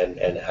its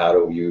and how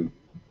do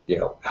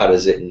how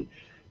is it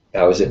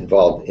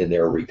involved in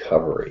their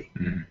recovery?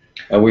 Mm-hmm.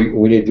 And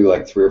we need to do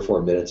like 3 or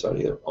 4 minutes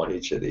on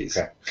each of these.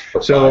 Okay.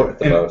 So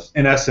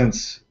in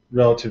essence,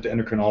 relative to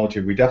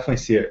endocrinology, we definitely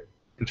see it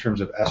in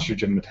terms of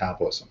estrogen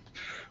metabolism.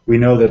 We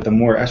know that the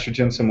more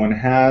estrogen someone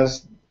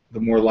has, the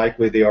more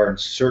likely they are in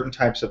certain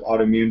types of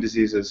autoimmune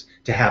diseases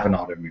to have an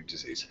autoimmune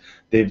disease.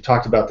 They've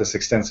talked about this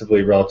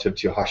extensively relative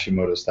to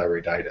Hashimoto's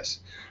thyroiditis.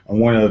 And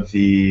one of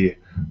the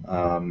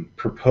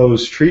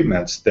proposed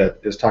treatments that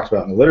is talked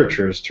about in the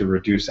literature is to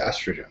reduce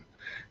estrogen,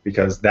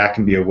 because that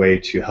can be a way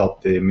to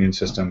help the immune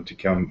system to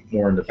come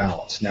more into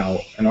balance. Now,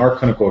 in our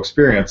clinical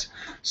experience,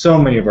 so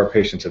many of our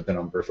patients have been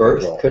on birth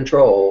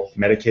control,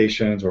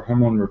 medications, or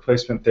hormone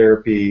replacement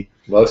therapy.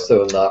 Most of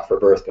them not for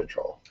birth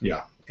control.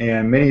 Yeah,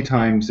 and many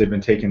times they've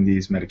been taking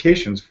these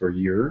medications for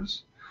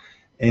years,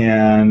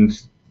 and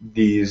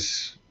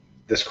this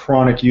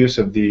chronic use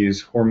of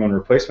these hormone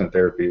replacement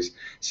therapies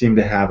seem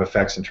to have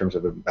effects in terms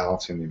of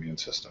balancing the immune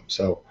system.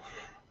 So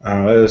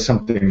it is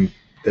something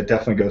that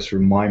definitely goes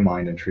through my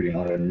mind in treating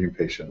autoimmune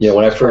patients. Yeah,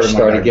 when I first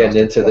started getting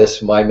into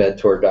this, my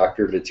mentor,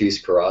 Dr.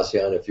 Latis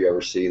Karazian, if you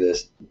ever see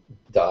this,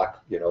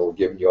 Doc, we're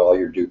giving you all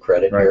your due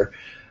credit here.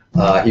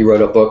 He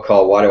wrote a book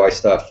called Why Do I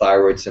Still Have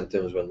Thyroid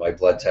Symptoms When My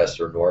Blood Tests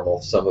Are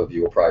Normal? Some of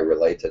you will probably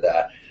relate to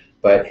that.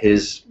 But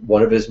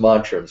one of his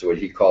mantras, what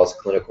he calls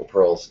clinical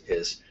pearls,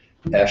 is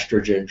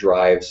estrogen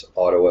drives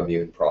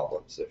autoimmune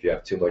problems. If you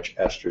have too much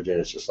estrogen,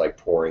 it's just like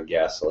pouring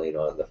gasoline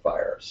on the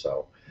fire.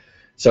 So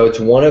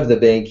it's one of the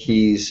main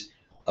keys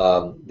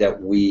that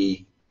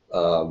we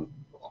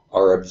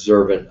are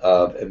observant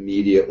of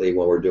immediately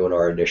when we're doing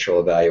our initial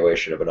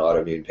evaluation of an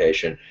autoimmune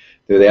patient.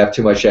 Do they have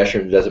too much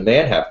estrogen? Does a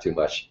man have too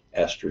much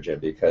estrogen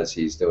because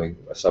he's doing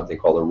something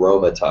called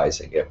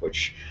aromatizing it,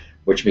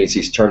 which means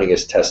he's turning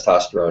his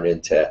testosterone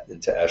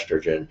into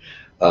estrogen.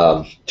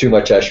 Too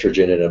much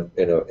estrogen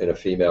in a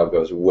female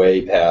goes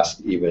way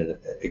past even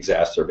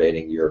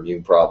exacerbating your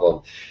immune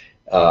problem.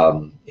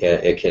 And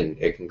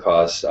it can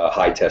cause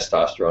high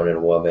testosterone in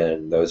a woman.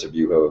 And those of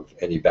you who have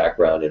any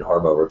background in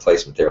hormone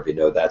replacement therapy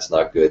know that's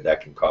not good. That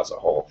can cause a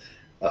whole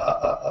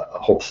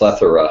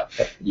plethora,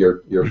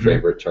 your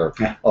favorite term,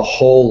 a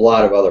whole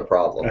lot of other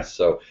problems.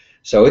 So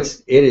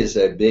it is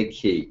a big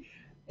key.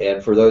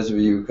 And for those of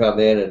you who come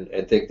in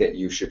and think that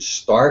you should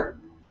start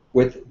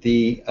with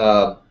the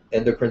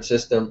endocrine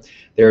system,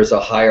 there's a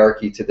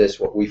hierarchy to this.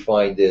 What we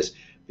find is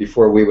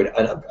before we would,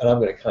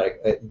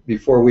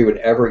 before we would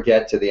ever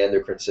get to the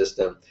endocrine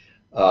system,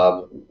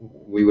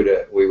 we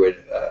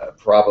would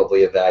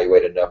probably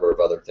evaluate a number of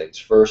other things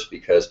first,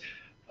 because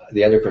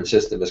the endocrine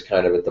system is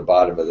kind of at the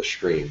bottom of the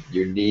stream.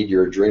 You need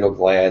your adrenal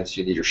glands,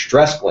 you need your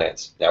stress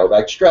glands. Now we're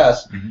back to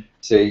stress.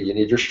 So you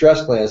need your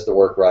stress glands to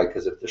work right,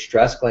 because if the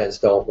stress glands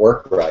don't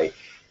work right,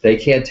 they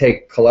can't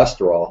take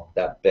cholesterol,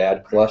 that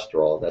bad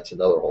cholesterol. That's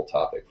another whole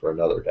topic for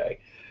another day.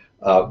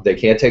 They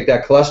can't take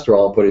that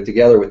cholesterol and put it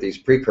together with these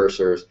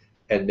precursors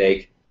and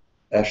make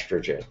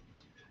estrogen.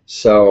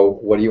 So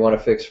what do you want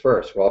to fix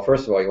first? Well,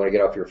 first of all, you want to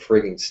get off your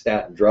frigging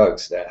statin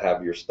drugs that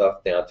have your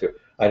stuff down to,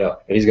 I know,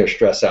 and he's going to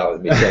stress out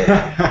with me saying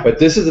that. But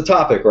this is the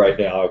topic right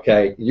now,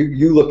 okay?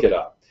 You look it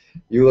up.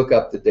 You look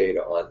up the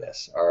data on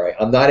this, all right?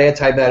 I'm not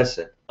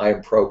anti-medicine. I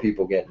am pro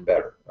people getting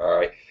better, all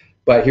right?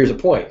 But here's the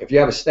point. If you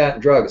have a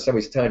statin drug and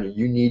somebody's telling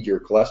you need your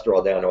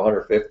cholesterol down to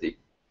 150,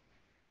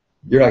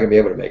 you're not going to be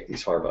able to make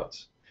these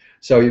hormones.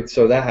 So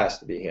that has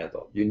to be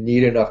handled. You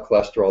need enough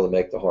cholesterol to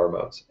make the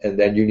hormones. And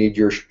then you need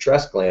your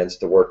stress glands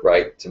to work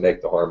right to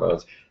make the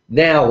hormones.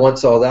 Now,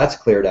 once all that's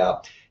cleared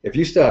out, if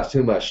you still have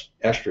too much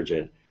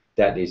estrogen,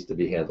 that needs to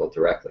be handled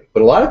directly.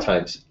 But a lot of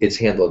times, it's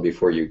handled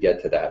before you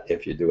get to that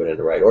if you do it in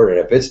the right order.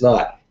 And if it's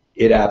not,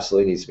 it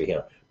absolutely needs to be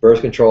handled.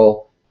 Birth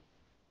control,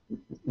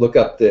 look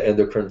up the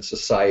Endocrine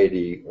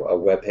Society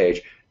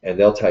webpage, and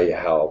they'll tell you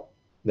all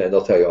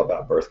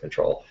about birth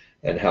control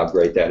and how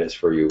great that is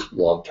for you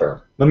long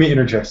term. Let me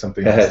interject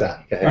something on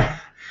that. Go ahead.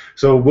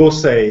 So we'll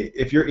say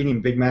if you're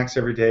eating Big Macs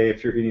every day,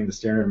 if you're eating the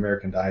standard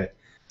American diet,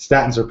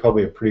 statins are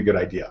probably a pretty good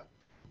idea.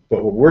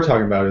 But what we're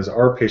talking about is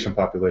our patient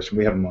population.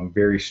 We have them on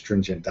very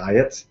stringent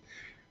diets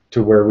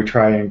to where we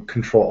try and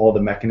control all the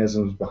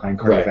mechanisms behind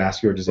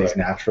cardiovascular disease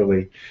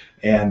naturally,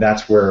 and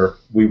that's where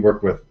we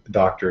work with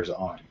doctors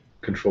on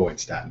controlling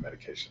statin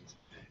medications.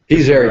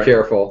 He's very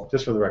careful.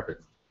 Just for the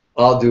record.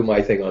 I'll do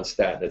my thing on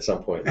statin at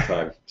some point in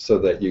time so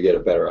that you get a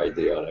better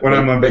idea on it. When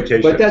I'm on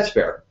vacation. But that's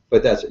fair.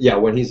 But that's,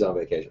 when he's on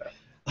vacation.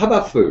 How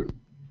about food?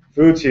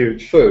 Food's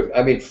huge. Food.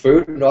 I mean,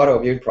 food and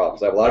autoimmune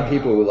problems. I have a lot of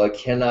people who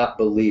cannot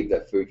believe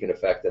that food can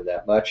affect them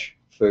that much.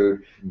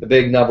 Food. The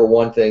big number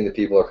one thing that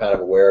people are kind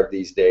of aware of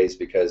these days,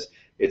 because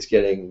it's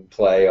getting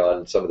play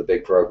on some of the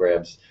big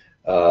programs,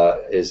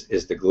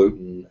 is the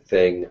gluten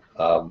thing,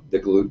 the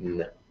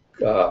gluten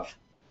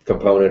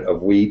component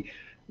of wheat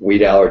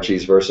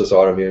allergies versus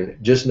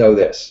autoimmune. Just know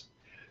this: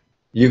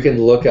 you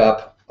can look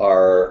up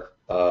our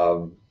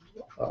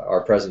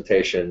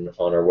presentation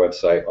on our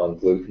website on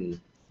gluten.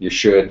 You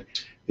should,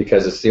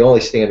 because it's the only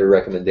standard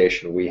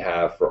recommendation we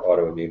have for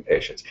autoimmune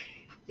patients.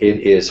 It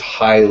is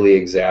highly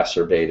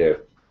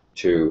exacerbative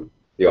to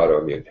the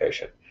autoimmune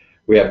patient.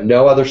 We have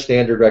no other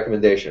standard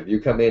recommendation. If you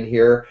come in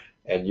here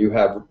and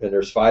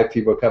there's 5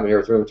 people coming here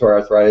with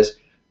rheumatoid arthritis,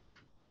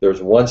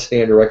 there's one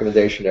standard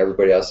recommendation.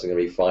 Everybody else is going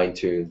to be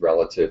fine-tuned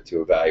relative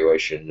to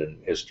evaluation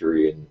and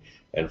history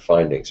and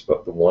findings.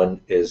 But the one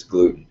is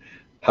gluten.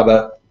 How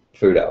about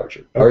food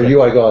allergy? Okay. Or you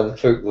want to go on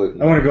food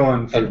gluten? I want to go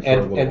on food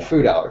and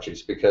food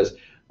allergies, because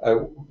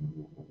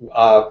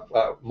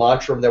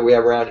mantra that we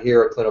have around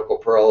here at Clinical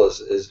Pearl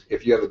is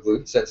if you have a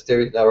gluten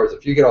sensitivity. In other words,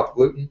 if you get off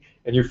gluten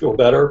and you feel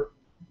better,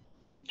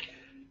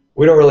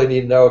 we don't really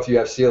need to know if you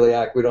have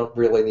celiac. We don't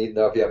really need to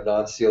know if you have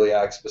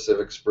non-celiac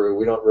specific sprue.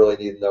 We don't really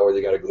need to know whether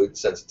you got a gluten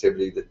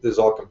sensitivity. This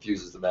all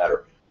confuses the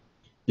matter.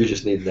 You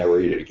just need to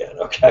never eat it again,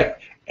 okay?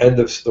 End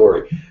of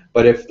story.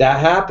 But if that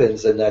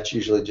happens, then that's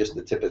usually just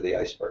the tip of the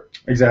iceberg.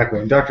 Exactly.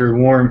 And Dr.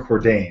 Warren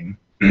Cordain,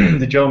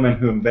 the gentleman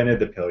who invented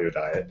the paleo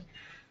diet,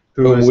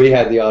 who we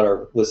had the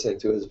honor of listening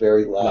to his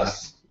very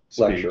last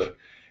lecture. Speech.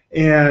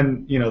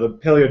 And, the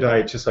paleo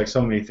diet, just like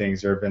so many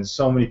things, there have been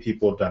so many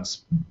people who have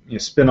done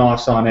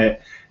spin-offs on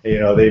it.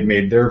 They've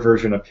made their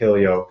version of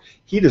paleo.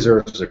 He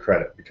deserves the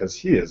credit because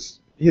he is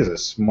a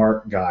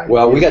smart guy.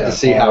 Well, we got to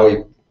see how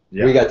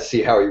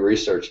he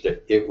researched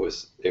it. It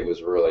was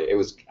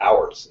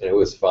hours, and it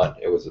was fun.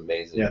 It was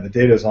amazing. Yeah, the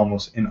data is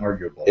almost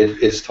inarguable.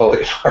 It is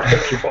totally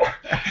inarguable.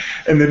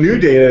 And the new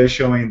data is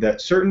showing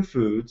that certain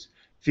foods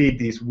feed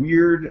these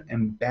weird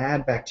and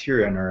bad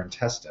bacteria in our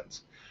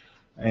intestines.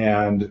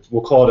 and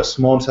we'll call it a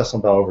small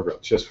intestinal bowel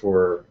overgrowth, just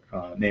for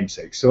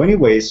namesake. So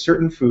anyways,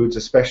 certain foods,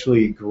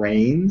 especially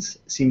grains,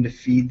 seem to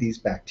feed these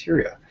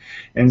bacteria.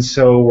 And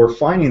so we're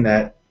finding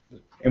that,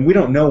 and we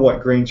don't know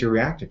what grains you're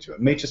reacting to. It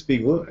may just be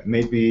gluten. It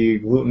may be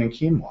gluten and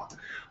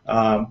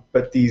quinoa.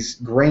 But these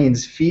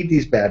grains feed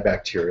these bad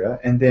bacteria,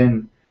 and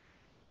then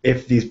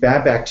if these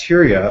bad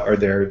bacteria are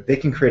there, they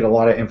can create a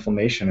lot of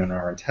inflammation in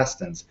our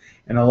intestines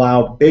and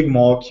allow big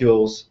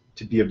molecules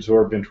to be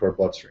absorbed into our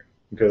bloodstream.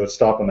 Okay, let's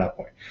stop on that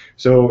point.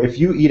 So if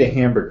you eat a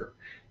hamburger,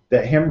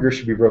 that hamburger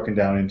should be broken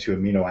down into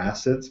amino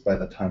acids by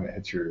the time it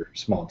hits your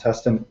small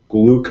intestine,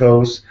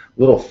 glucose,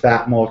 little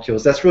fat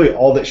molecules. That's really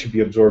all that should be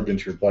absorbed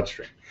into your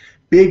bloodstream.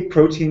 Big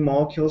protein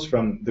molecules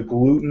from the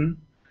gluten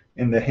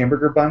in the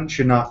hamburger bun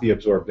should not be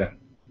absorbed in.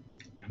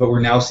 But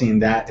we're now seeing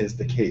that is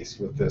the case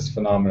with this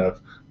phenomenon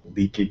of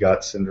leaky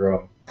gut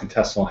syndrome.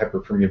 Intestinal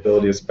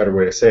hyperpermeability is a better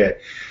way to say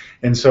it.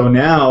 And so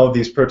now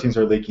these proteins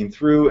are leaking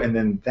through, and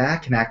then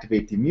that can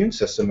activate the immune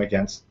system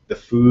against the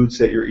foods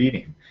that you're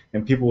eating.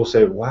 And people will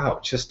say,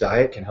 wow, just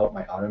diet can help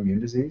my autoimmune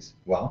disease?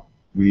 Well,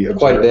 we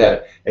quite a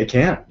bit. It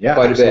can, yeah,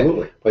 quite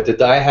absolutely. a bit. But the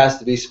diet has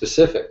to be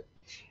specific.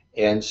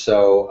 And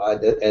so,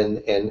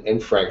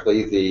 and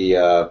frankly,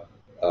 the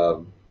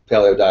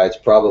paleo diet's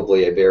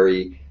probably a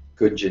very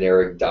good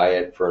generic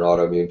diet for an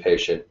autoimmune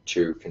patient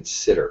to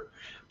consider.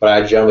 But I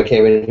had a gentleman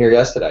came in here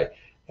yesterday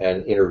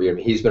and interviewed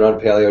him. He's been on a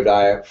paleo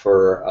diet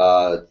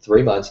for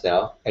 3 months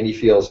now, and he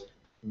feels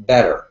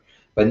better.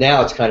 But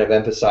now it's kind of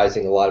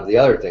emphasizing a lot of the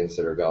other things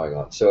that are going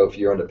on. So if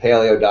you're on the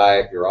paleo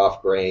diet, you're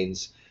off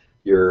grains,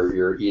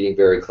 you're eating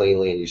very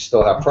cleanly, and you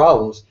still have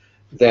problems,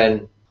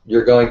 then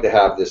you're going to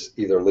have this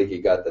either leaky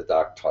gut that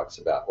Doc talks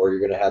about, or you're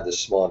going to have this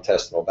small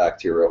intestinal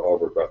bacterial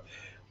overgrowth.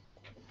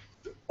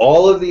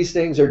 All of these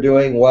things are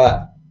doing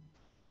what?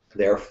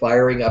 They're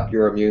firing up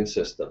your immune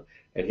system.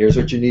 And here's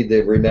what you need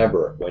to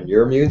remember. When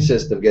your immune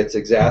system gets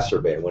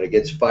exacerbated, when it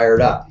gets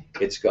fired up,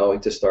 it's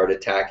going to start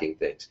attacking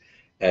things.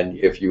 And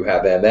if you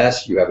have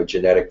MS, you have a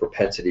genetic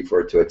propensity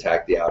for it to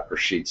attack the outer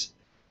sheets,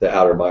 the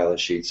outer myelin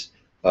sheets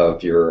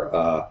of your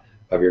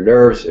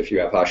nerves. If you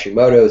have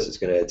Hashimoto's, it's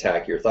going to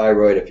attack your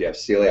thyroid. If you have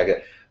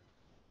celiac.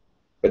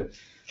 But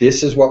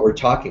this is what we're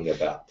talking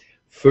about.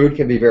 Food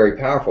can be very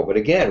powerful. But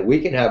again,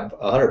 we can have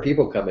 100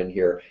 people come in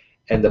here,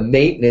 and the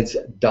maintenance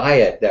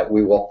diet that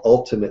we will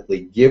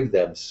ultimately give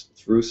them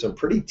through some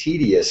pretty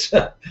tedious,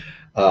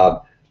 I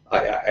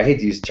hate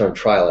to use the term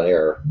trial and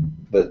error,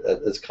 but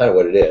that's kind of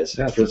what it is.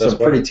 Yeah, through some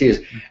pretty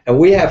tedious. And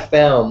we have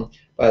found,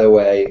 by the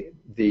way,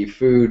 the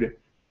food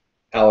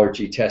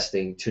allergy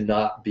testing to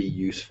not be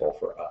useful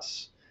for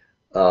us.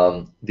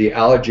 The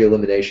allergy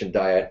elimination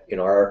diet, in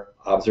our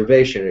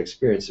observation and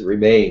experience,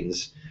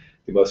 remains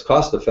the most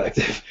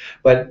cost-effective,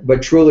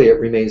 but truly it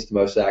remains the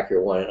most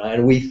accurate one.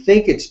 And we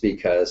think it's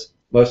because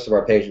most of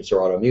our patients are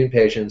autoimmune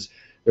patients.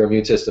 Their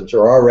immune systems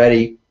are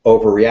already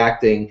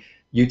overreacting.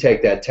 You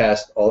take that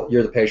test,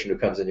 you're the patient who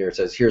comes in here and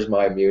says, here's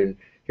my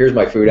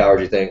food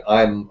allergy thing.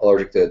 I'm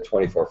allergic to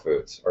 24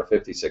 foods or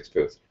 56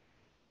 foods.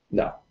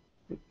 No,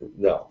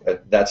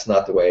 that's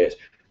not the way it is.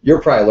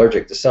 You're probably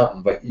allergic to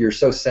something, but you're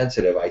so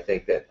sensitive, I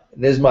think that,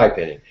 and this is my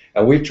opinion,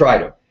 and we've tried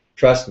them.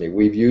 Trust me,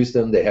 we've used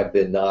them. They have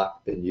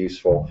not been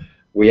useful.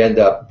 We end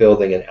up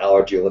building an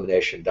allergy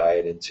elimination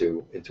diet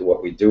into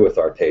what we do with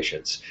our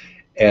patients.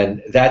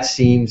 And that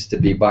seems to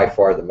be by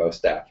far the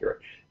most accurate,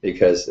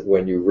 because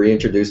when you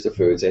reintroduce the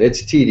foods, and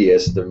it's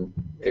tedious to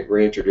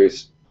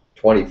reintroduce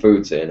 20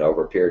 foods in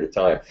over a period of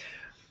time,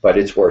 but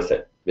it's worth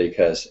it,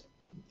 because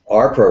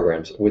our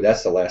programs,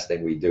 that's the last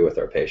thing we do with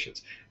our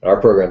patients. And our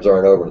programs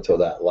aren't over until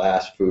that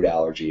last food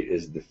allergy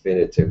is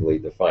definitively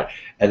defined.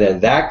 And then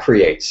that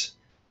creates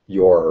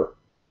your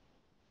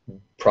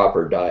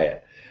proper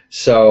diet.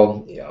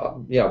 So,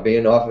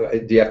 being off,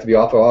 do you have to be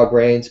off of all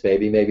grains?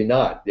 Maybe, maybe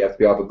not. Do you have to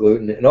be off of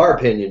gluten? In our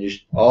opinion,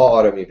 all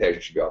autoimmune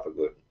patients should be off of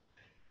gluten.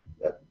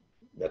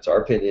 That's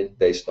our opinion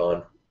based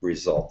on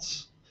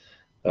results.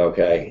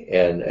 Okay,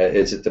 and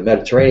is it the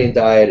Mediterranean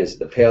diet? Is it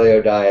the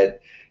paleo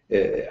diet?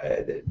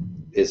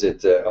 Is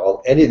it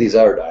any of these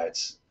other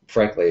diets,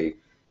 frankly,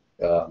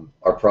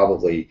 are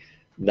probably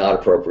not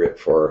appropriate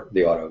for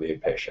the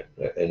autoimmune patient.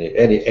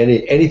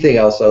 Anything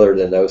else other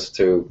than those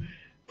two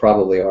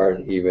probably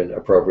aren't even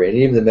appropriate. And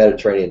even the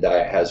Mediterranean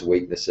diet has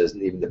weaknesses,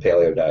 and even the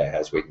paleo diet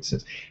has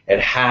weaknesses. It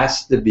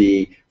has to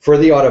be, for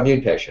the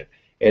autoimmune patient,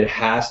 it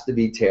has to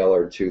be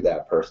tailored to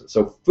that person.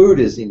 So food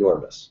is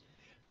enormous.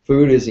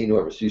 Food is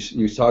enormous.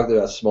 You talked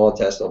about small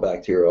intestinal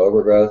bacterial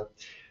overgrowth,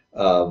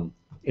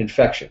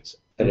 infections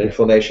and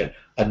inflammation.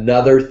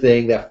 Another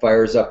thing that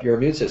fires up your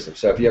immune system.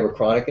 So if you have a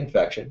chronic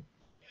infection,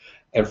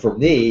 and for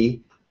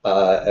me,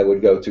 I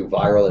would go to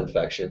viral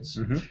infections.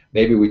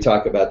 Maybe we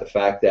talk about the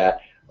fact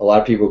that a lot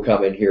of people who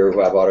come in here who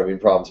have autoimmune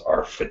problems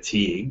are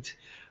fatigued.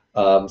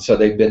 So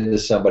they've been to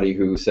somebody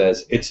who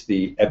says it's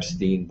the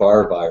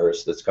Epstein-Barr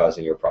virus that's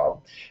causing your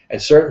problem.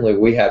 And certainly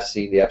we have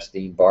seen the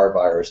Epstein-Barr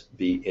virus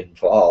be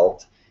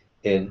involved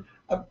in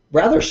a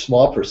rather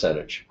small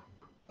percentage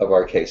of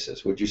our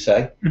cases, would you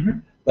say?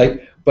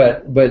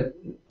 But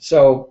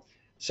so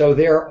So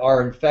there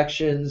are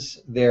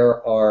infections,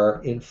 there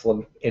are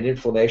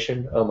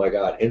inflammation. Oh my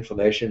God,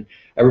 inflammation.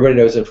 Everybody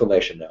knows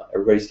inflammation now.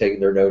 Everybody's taking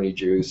their noni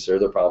juice or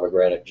their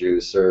pomegranate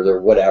juice or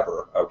their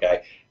whatever,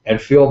 okay, and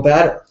feel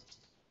better.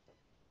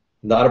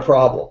 Not a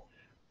problem,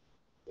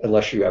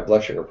 unless you have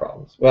blood sugar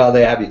problems. Well,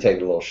 they have you take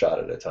a little shot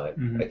at a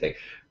time, I think.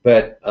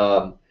 But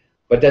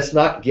that's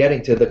not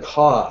getting to the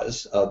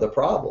cause of the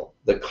problem.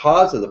 The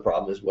cause of the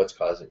problem is what's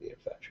causing the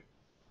infection.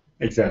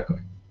 Exactly.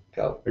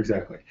 Go.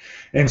 Exactly.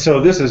 And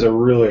so this is a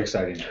really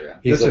exciting area.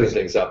 He's looking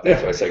things up.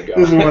 That's why I say go.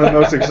 This is one of the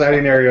most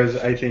exciting areas,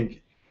 I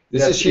think,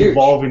 this that's is huge.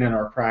 Evolving in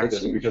our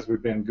practice, because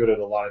we've been good at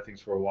a lot of things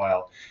for a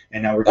while,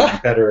 and now we're getting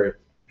better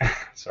at,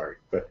 sorry,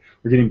 but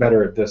we're getting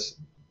better at this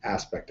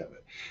aspect of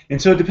it.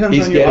 And so it depends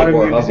on your autoimmune disease. He's getting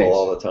more humble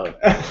all the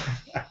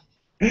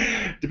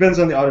time. Depends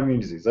on the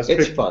autoimmune disease.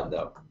 It's fun,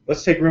 though.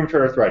 Let's take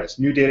rheumatoid arthritis.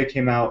 New data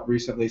came out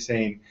recently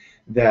saying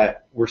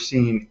that we're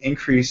seeing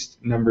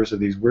increased numbers of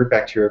these weird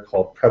bacteria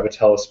called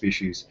Prevotella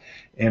species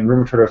in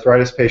rheumatoid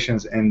arthritis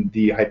patients, and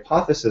the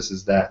hypothesis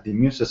is that the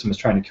immune system is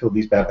trying to kill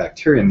these bad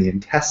bacteria in the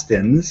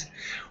intestines,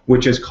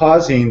 which is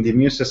causing the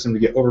immune system to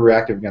get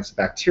overreactive against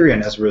the bacteria,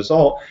 and as a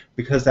result,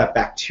 because that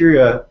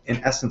bacteria in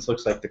essence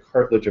looks like the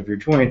cartilage of your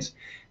joints,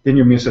 then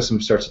your immune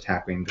system starts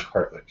attacking the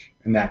cartilage,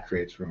 and that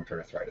creates rheumatoid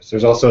arthritis.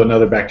 There's also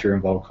another bacteria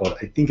involved called,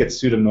 I think it's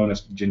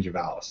Pseudomonas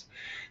gingivalis,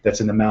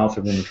 that's in the mouth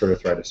of rheumatoid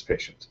arthritis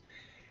patients.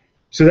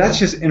 So that's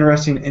just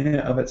interesting in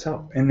and of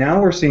itself. And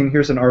now we're seeing,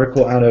 here's an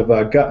article out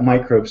of Gut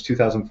Microbes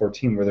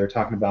 2014 where they're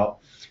talking about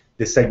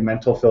the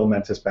segmental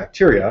filamentous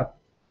bacteria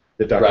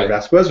that Dr.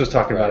 Vasquez was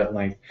talking about at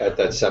length. At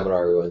that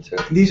seminar we went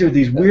to. These are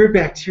these weird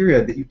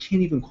bacteria that you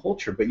can't even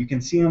culture, but you can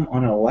see them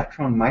on an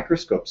electron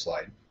microscope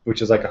slide,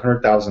 which is like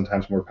 100,000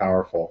 times more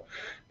powerful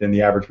than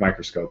the average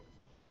microscope.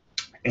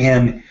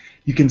 And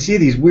you can see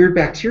these weird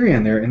bacteria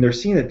in there, and they're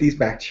seeing that these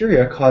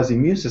bacteria cause the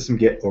immune system to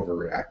get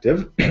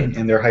overreactive,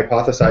 and they're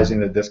hypothesizing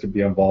that this could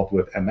be involved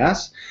with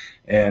MS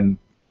and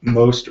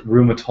most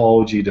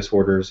rheumatology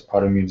disorders,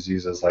 autoimmune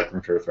diseases like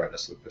rheumatoid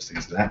arthritis, lupus,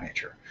 things of that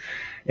nature.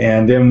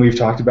 And then we've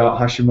talked about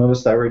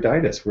Hashimoto's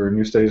thyroiditis, where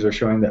new studies are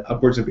showing that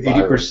upwards of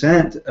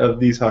 80% of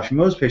these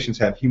Hashimoto's patients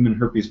have human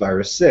herpes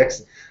virus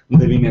 6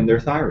 living in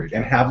their thyroid.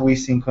 And have we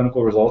seen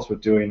clinical results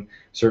with doing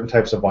certain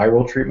types of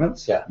viral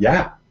treatments?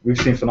 Yeah. We've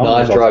seen phenomenal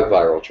non-drug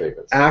viral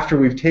treatments. After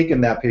we've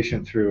taken that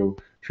patient through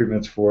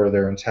treatments for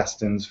their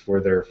intestines, for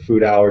their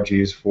food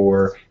allergies,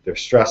 for their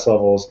stress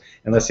levels,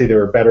 and let's say they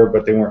were better,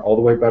 but they weren't all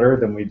the way better,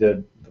 then we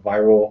did the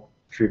viral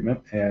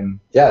treatment. And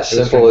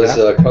simple as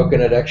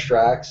coconut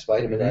extracts,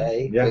 vitamin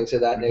A, things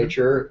of that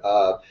nature.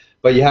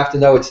 But you have to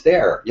know it's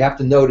there. You have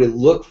to know to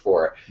look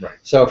for it. Right.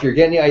 So if you're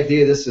getting the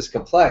idea this is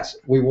complex,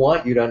 we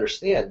want you to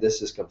understand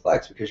this is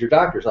complex because your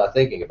doctor's not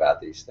thinking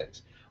about these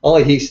things.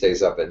 Only he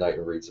stays up at night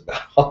and reads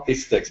about all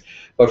these things.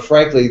 But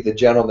frankly, the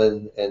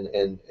gentlemen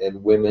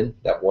and women,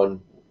 that one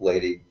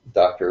lady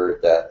doctor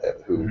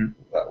who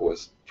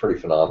was pretty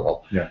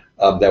phenomenal,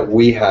 that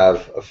we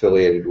have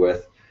affiliated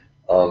with,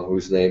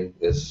 whose name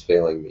is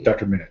failing me.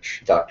 Dr.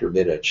 Minich. Dr.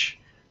 Minich.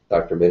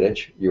 Dr.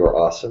 Minich, you are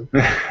awesome.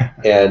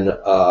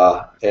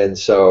 and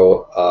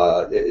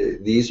so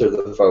these are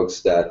the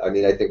folks that, I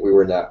mean, I think we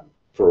were in that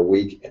for a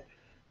week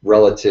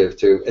relative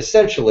to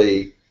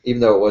essentially, even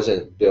though it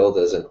wasn't billed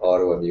as an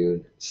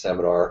autoimmune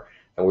seminar,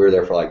 and we were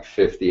there for like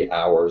 50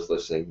 hours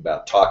listening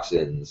about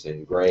toxins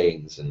and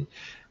grains and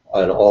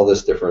all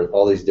these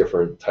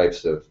different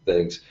types of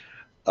things.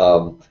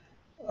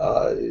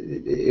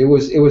 It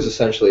was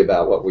essentially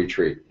about what we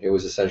treat. It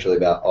was essentially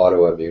about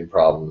autoimmune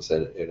problems,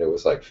 and it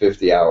was like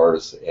 50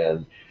 hours,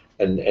 and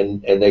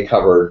they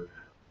covered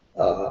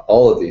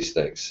all of these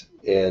things.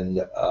 And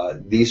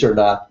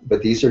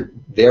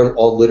they're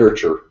all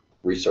literature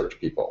research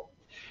people.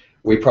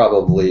 They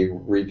probably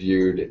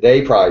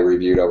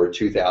reviewed over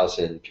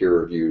 2,000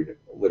 peer-reviewed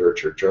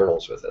literature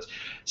journals with us.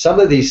 Some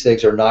of these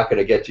things are not going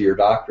to get to your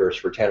doctors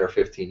for 10 or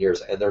 15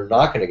 years, and they're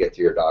not going to get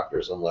to your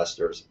doctors unless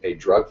there's a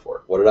drug for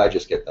it. What did I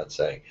just get done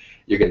saying?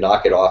 You can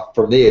knock it off.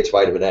 For me, it's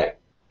vitamin A.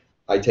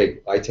 I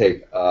take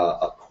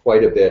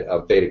quite a bit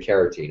of beta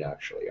carotene,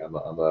 actually. I'm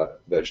a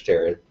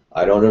vegetarian.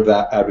 I don't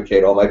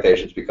advocate all my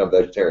patients become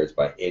vegetarians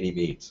by any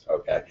means,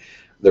 okay?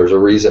 There's a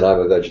reason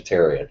I'm a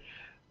vegetarian.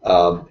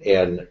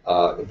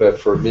 But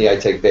for me, I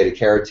take beta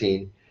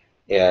carotene,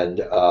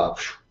 and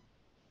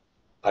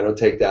I don't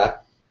take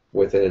that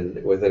within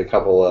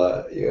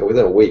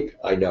a week.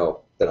 I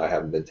know that I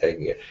haven't been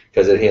taking it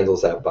because it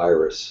handles that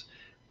virus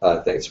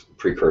thing. It's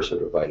precursor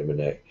to vitamin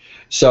A.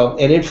 So,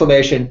 and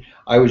inflammation,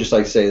 I would just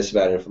like to say this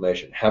about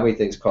inflammation. How many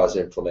things cause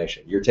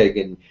inflammation? You're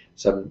taking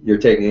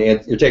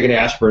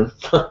aspirin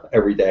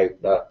every day.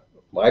 Not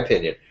my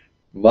opinion.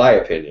 My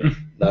opinion.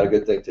 Not a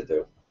good thing to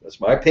do. That's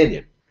my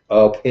opinion.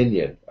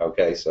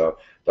 Okay, so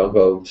don't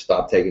go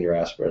stop taking your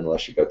aspirin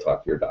unless you go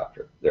talk to your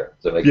doctor. There.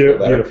 Does that make you feel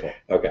better? Beautiful.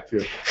 Okay.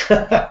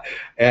 Beautiful.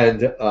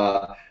 And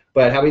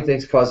but how many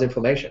things cause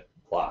inflammation?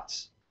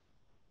 Lots.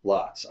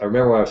 I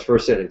remember when I was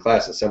first sitting in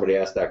class and somebody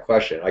asked that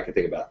question, I could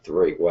think about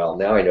 3. Well,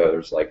 now I know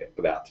there's like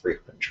about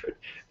 300,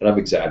 and I'm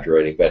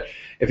exaggerating. But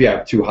if you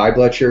have too high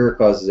blood sugar, it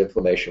causes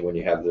inflammation when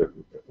you have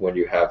when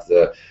you have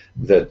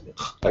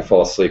I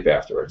fall asleep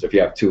afterwards. If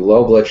you have too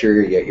low blood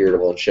sugar, you get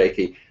irritable and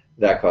shaky.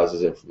 That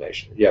causes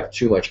inflammation. If you have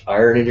too much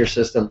iron in your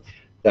system,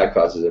 that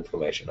causes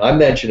inflammation. I'm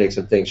mentioning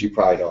some things you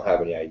probably don't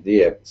have any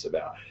idea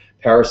about.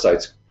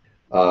 Parasites,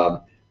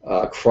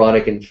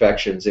 chronic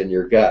infections in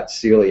your gut,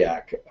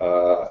 celiac.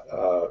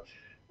 Oh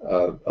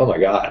my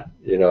God,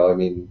 I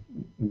mean,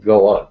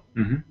 go on.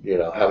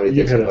 How many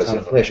things can cause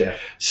inflammation? Yeah.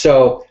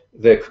 So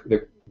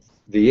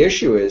the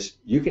issue is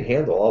you can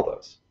handle all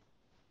those.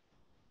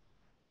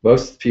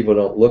 Most people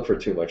don't look for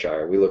too much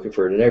iron. We look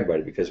for it in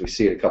everybody because we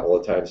see it a couple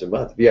of times a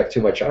month. If you have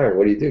too much iron,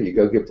 what do? You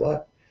go get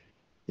blood.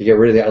 You get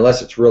rid of that,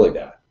 unless it's really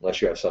bad.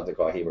 Unless you have something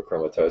called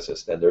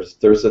hemochromatosis, then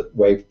there's a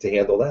way to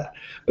handle that.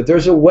 But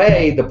there's a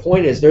way. The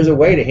point is, there's a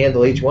way to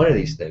handle each one of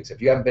these things.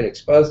 If you haven't been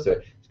exposed to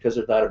it, it's because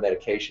there's not a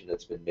medication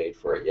that's been made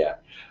for it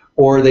yet.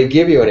 Or they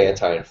give you an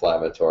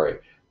anti-inflammatory,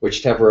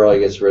 which temporarily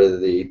gets rid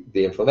of the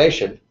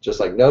inflammation, just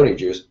like noni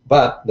juice,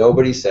 but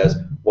nobody says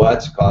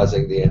what's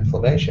causing the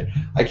inflammation.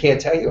 I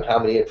can't tell you how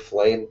many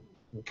inflamed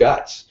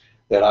guts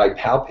that I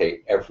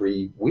palpate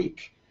every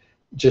week,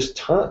 just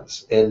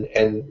tons. And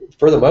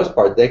for the most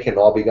part, they can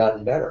all be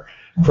gotten better.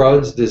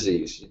 Crohn's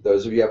disease,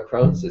 those of you who have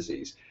Crohn's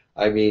disease,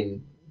 I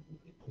mean,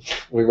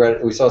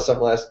 we saw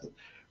something last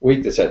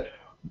week that said,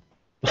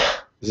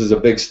 this is a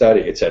big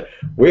study, it said,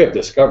 we have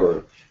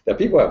discovered that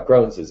people who have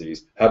Crohn's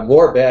disease have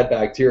more bad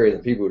bacteria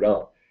than people who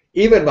don't.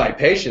 Even my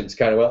patients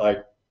kind of went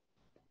like,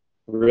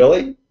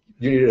 really?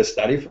 You needed a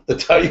study to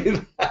tell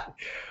you that?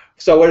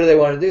 So what do they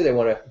want to do? They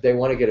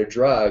want to get a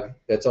drug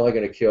that's only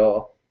going to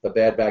kill the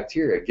bad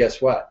bacteria.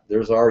 Guess what?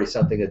 There's already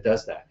something that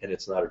does that, and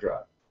it's not a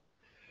drug.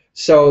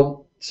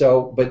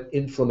 But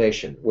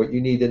inflammation. What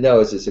you need to know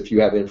is if you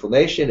have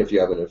inflammation, if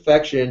you have an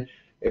infection,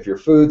 if your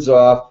food's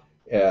off,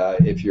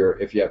 if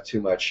you have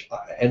too much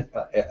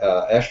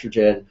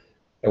estrogen,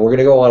 and we're going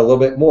to go on a little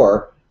bit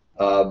more.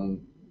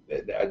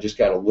 I just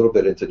got a little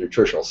bit into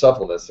nutritional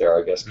supplements there,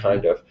 I guess,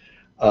 kind of.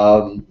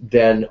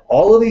 Then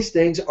all of these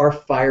things are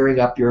firing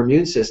up your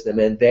immune system,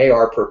 and they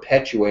are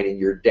perpetuating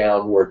your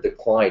downward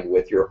decline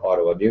with your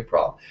autoimmune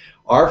problem.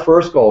 Our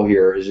first goal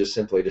here is just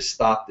simply to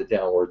stop the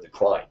downward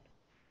decline.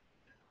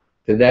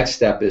 The next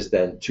step is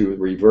then to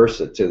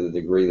reverse it to the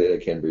degree that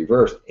it can be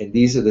reversed, and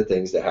these are the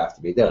things that have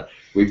to be done.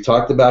 We've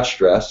talked about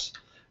stress.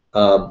 I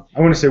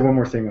want to say one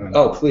more thing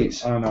on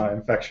please. On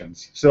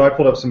infections. So I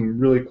pulled up some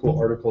really cool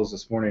articles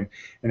this morning,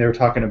 and they were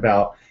talking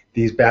about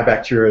these bad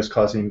bacteria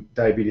causing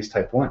diabetes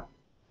type 1,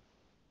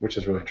 which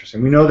is really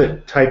interesting. We know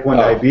that type 1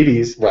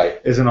 diabetes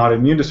is an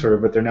autoimmune disorder,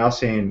 but they're now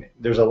saying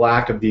there's a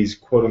lack of these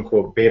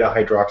quote-unquote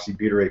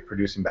beta-hydroxybutyrate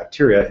producing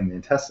bacteria in the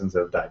intestines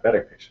of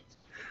diabetic patients,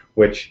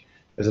 which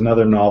is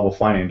another novel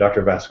finding.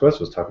 Dr. Vasquez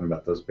was talking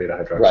about those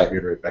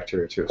beta-hydroxybutyrate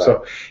bacteria too.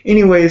 So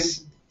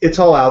anyways, it's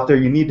all out there.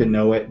 You need to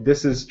know it.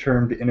 This is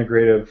termed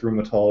integrative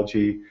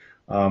rheumatology.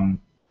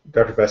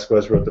 Dr.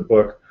 Vasquez wrote the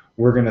book.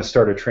 We're going to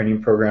start a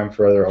training program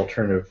for other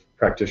alternative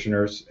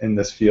practitioners in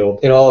this field.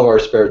 In all of our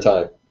spare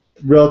time.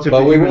 Relative to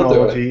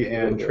immunology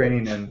and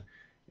training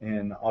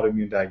in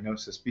autoimmune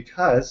diagnosis,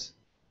 because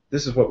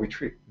this is what we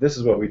treat. This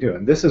is what we do.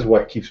 And this is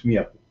what keeps me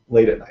up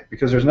late at night,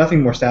 because there's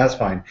nothing more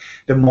sathifying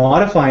than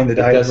modifying the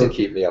diet. It doesn't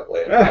keep me up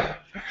late at night.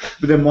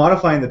 But then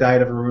modifying the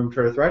diet of a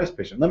rheumatoid arthritis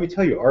patient. Let me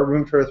tell you, our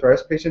rheumatoid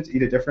arthritis patients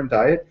eat a different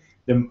diet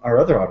than our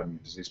other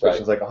autoimmune disease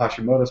patients, like a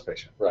Hashimoto's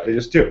patient. They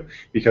just do,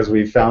 because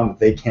we found that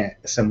they can't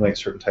assimilate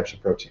certain types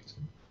of proteins.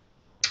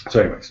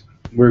 So anyways,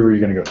 where were you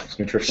going to go next?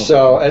 Nutritional?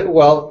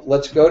 So,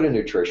 let's go to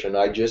nutrition.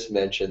 I just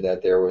mentioned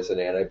that there was an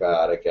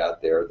antibiotic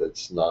out there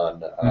that's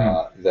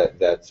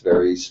that's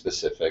very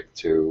specific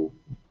to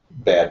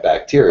bad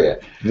bacteria.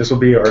 This will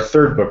be our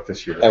third book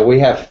this year. And we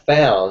have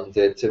found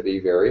it to be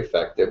very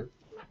effective.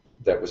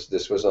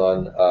 This was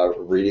on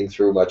reading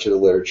through much of the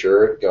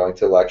literature, going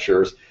to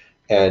lectures,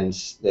 and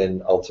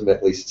then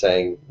ultimately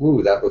saying,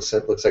 "Ooh, that looks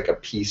like a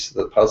piece of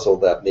the puzzle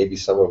that maybe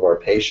some of our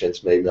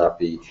patients may not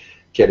be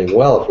getting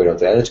well if we don't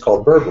do that." And it's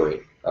called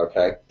berberine.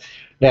 Okay.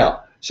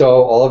 Now,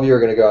 so all of you are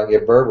going to go out and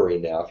get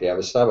berberine now if you have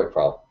a stomach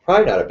problem.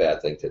 Probably not a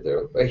bad thing to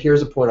do. But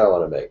here's a point I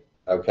want to make.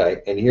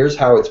 Okay, and here's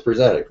how it's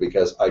presented,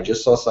 because I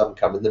just saw something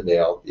come in the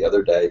mail the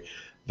other day,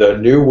 the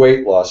new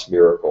weight loss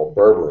miracle,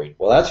 berberine.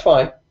 Well, that's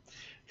fine,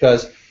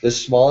 because this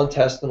small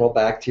intestinal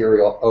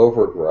bacterial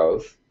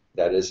overgrowth,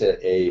 that is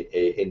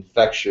a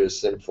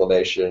infectious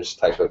inflammation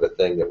type of a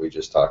thing that we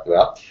just talked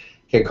about,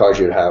 can cause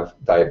you to have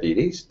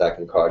diabetes, that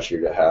can cause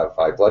you to have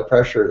high blood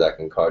pressure, that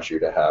can cause you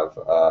to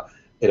have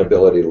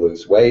inability to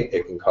lose weight,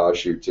 it can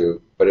cause you to,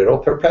 but it'll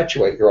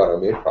perpetuate your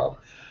autoimmune problem.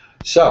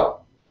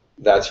 So,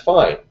 that's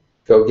fine.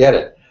 Go get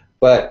it.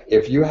 But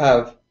if you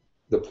have,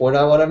 the point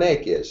I want to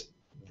make is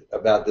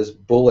about this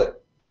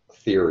bullet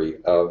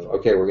theory of,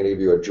 okay, we're going to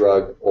give you a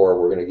drug or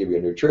we're going to give you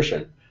a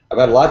nutrition. I've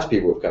had lots of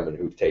people who've come in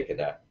who've taken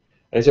that.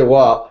 And I say,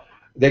 well,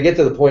 they get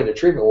to the point in the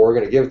treatment where we're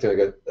going to give it to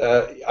them. I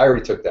go, I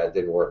already took that. It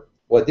didn't work.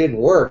 Well, it didn't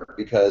work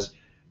because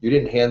you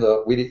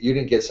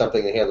didn't get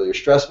something to handle your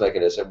stress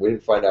mechanism. We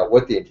didn't find out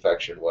what the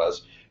infection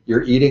was.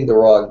 You're eating the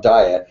wrong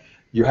diet.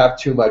 you have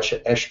too much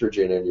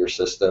estrogen in your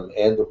system,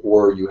 and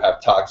or you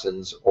have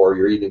toxins, or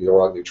you're eating the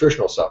wrong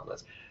nutritional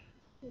supplements.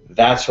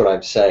 That's what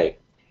I'm saying.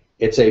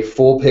 It's a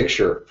full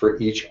picture for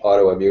each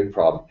autoimmune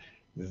problem.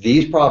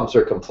 These problems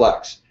are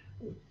complex.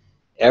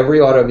 Every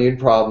autoimmune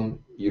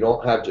problem, you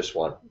don't have just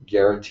one,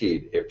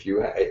 guaranteed. If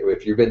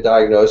you've been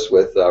diagnosed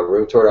with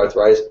rheumatoid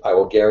arthritis, I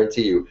will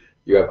guarantee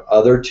you have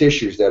other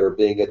tissues that are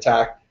being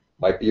attacked.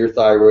 Might be your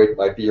thyroid,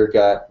 might be your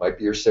gut, might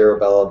be your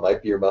cerebellum,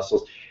 might be your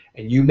muscles,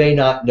 and you may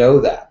not know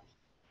that.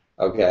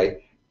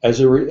 Okay,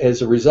 as a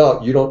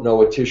result, you don't know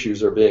what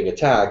tissues are being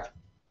attacked.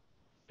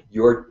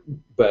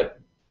 But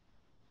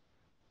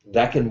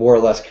that can more or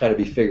less kind of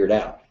be figured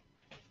out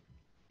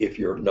if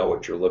you know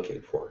what you're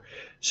looking for.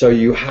 So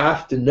you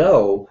have to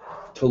know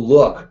to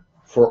look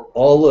for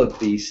all of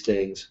these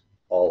things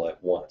all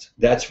at once.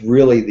 That's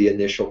really the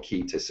initial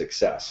key to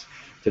success.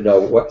 To know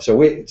what. So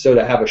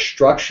to have a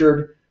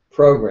structured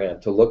program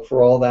to look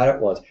for all that at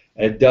once,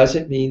 and it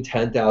doesn't mean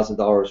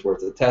 $10,000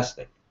 worth of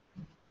testing,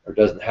 or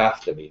doesn't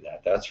have to mean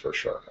that. That's for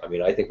sure. I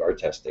mean, I think our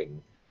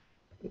testing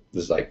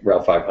is like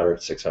around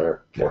 500,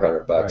 600,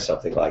 400 bucks, right,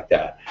 something like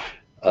that.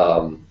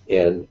 And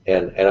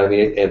I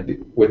mean,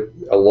 and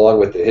along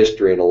with the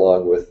history and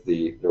along with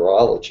the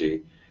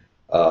neurology,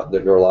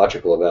 the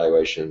neurological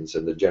evaluations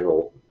and the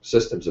general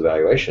systems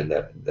evaluation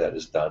that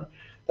is done,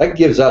 that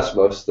gives us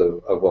most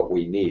of what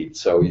we need.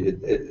 So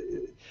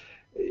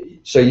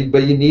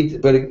but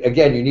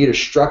again, you need a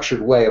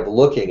structured way of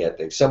looking at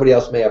things. Somebody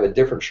else may have a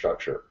different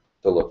structure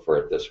to look for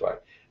it this way.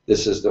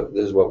 This is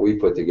what we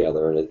put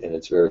together, and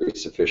it's very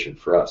sufficient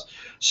for us.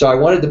 So I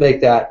wanted to make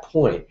that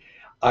point.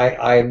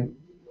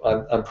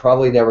 I'm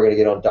probably never going to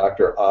get on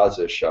Dr.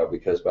 Oz's show,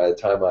 because by the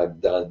time I'm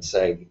done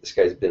saying this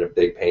guy's been a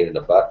big pain in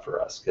the butt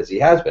for us, because he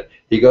has been.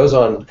 He goes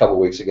on a couple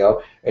of weeks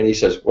ago and he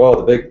says,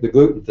 "Well, the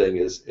gluten thing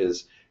is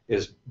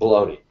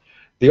baloney."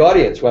 The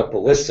audience went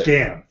ballistic.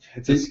 Scam.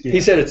 It's a scam.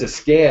 He said it's a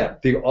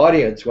scam. The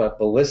audience went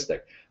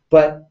ballistic.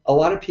 But a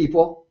lot of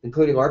people,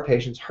 including our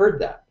patients, heard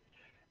that.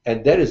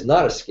 And that is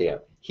not a scam.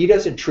 He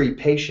doesn't treat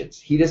patients.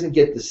 He doesn't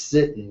get to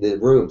sit in the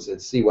rooms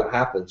and see what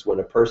happens when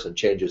a person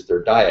changes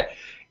their diet.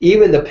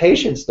 Even the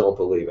patients don't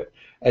believe it.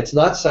 It's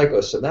not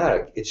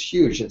psychosomatic. It's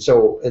huge. And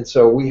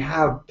so we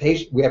have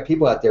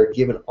people out there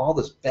giving all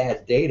this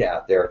bad data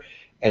out there,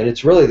 and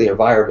it's really the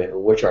environment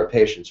in which our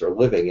patients are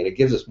living, and it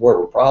gives us more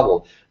of a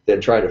problem than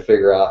trying to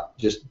figure out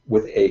just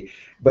with an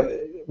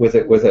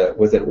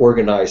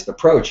organized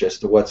approach as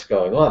to what's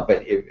going on.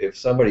 But if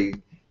somebody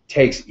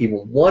takes even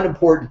one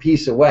important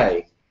piece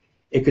away,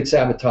 it could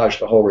sabotage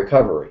the whole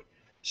recovery.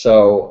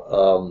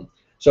 So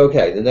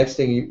okay, the next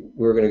thing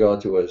we're going to go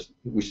into is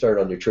we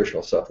started on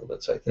nutritional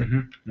supplements, I think.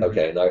 Mm-hmm.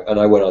 Okay, and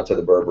I went on to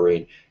the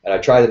berberine, and I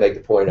tried to make the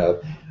point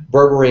of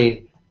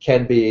berberine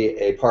can be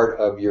a part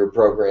of your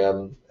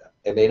program.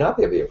 It may not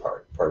be a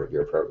part of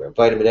your program.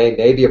 Vitamin A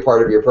may be a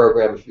part of your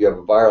program if you have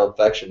a viral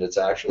infection that's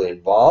actually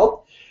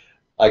involved.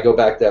 I go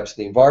back to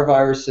Epstein-Barr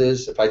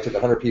viruses. If I took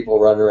 100 people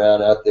running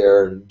around out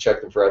there and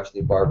checked them for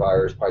Epstein-Barr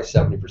virus, probably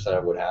 70% of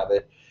them would have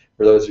it.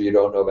 For those of you who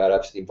don't know about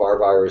Epstein-Barr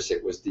virus,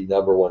 it was the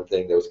 #1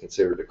 thing that was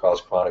considered to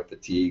cause chronic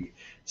fatigue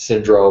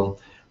syndrome.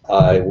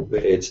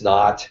 It's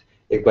not,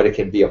 but it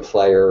can be a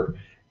player,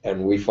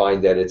 and we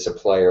find that it's a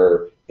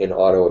player in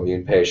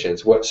autoimmune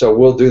patients. So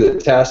we'll do the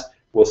test.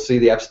 We'll see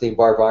the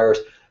Epstein-Barr virus,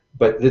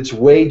 but it's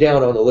way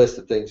down on the list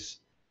of things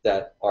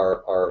that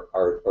are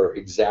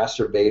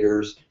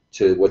exacerbators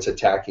to what's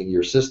attacking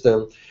your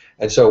system.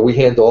 And so we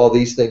handle all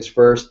these things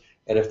first,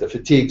 and if the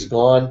fatigue's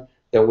gone,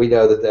 then we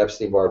know that the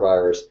Epstein-Barr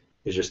virus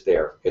is just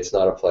there. It's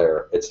not a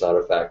player. It's not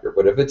a factor.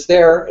 But if it's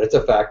there and it's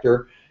a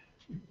factor,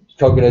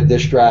 coconut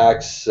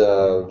distracts,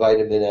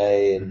 vitamin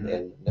A,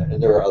 and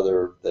there are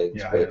other things.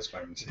 Yeah, but that's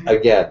vitamin C.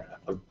 Again,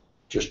 I'm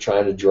just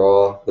trying to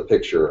draw the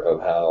picture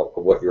of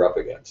what you're up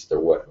against, or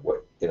what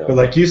you know. But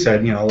like you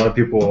said, a lot of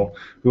people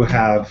who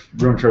have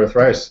rheumatoid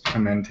arthritis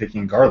come in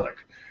taking garlic.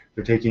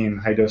 They're taking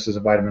high doses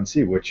of vitamin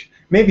C, which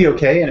may be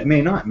okay, and it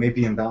may not. It may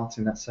be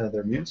imbalancing that side of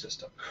their immune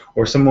system.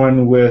 Or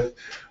someone with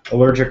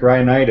allergic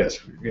rhinitis,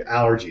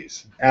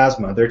 allergies,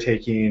 asthma, they're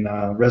taking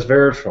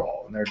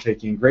resveratrol, and they're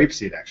taking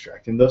grapeseed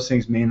extract, and those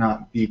things may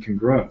not be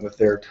congruent with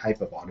their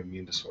type of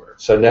autoimmune disorder.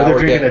 So now they're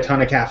drinking a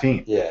ton of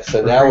caffeine. Yeah,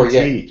 so now we're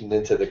getting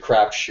into the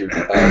crapshoot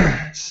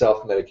of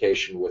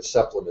self-medication with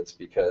supplements,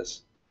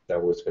 because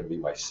that was going to be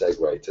my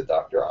segue to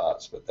Dr.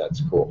 Oz, but that's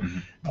cool.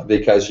 Mm-hmm.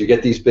 Because you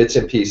get these bits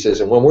and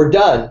pieces, and when we're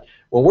done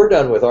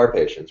with our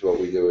patients, what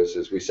we do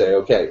is we say,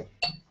 okay,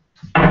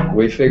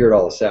 we figured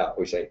all this out.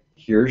 We say,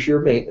 here's your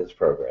maintenance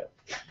program.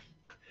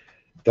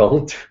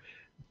 Don't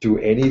do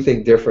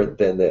anything different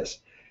than this.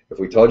 If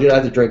we told you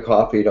not to drink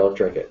coffee, don't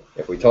drink it.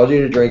 If we told you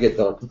to drink it,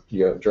 don't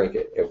drink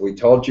it. If we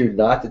told you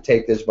not to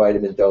take this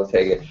vitamin, don't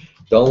take it.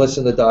 Don't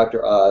listen to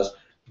Dr. Oz.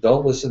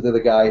 Don't listen to the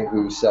guy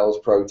who sells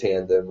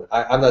Protandim.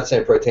 I'm not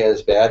saying Protandim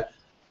is bad.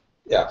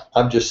 Yeah,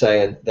 I'm just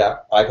saying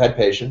that I've had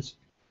patients.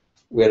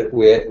 We had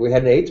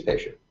an AIDS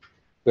patient.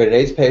 We had an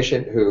AIDS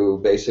patient who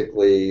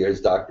basically his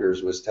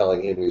doctors was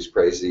telling him he was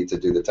crazy to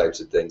do the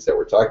types of things that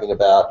we're talking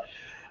about.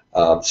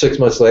 6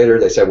 months later,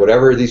 they said,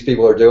 whatever these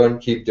people are doing,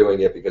 keep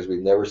doing it because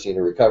we've never seen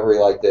a recovery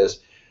like this.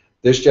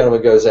 This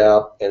gentleman goes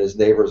out, and his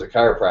neighbor is a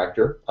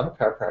chiropractor. I'm a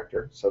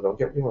chiropractor, so don't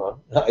get me wrong.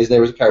 His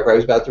neighbor's a chiropractor.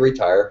 He's about to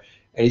retire,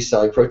 and he's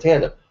selling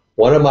Protandim.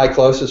 One of my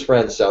closest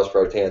friends sells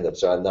Protandim,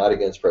 so I'm not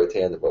against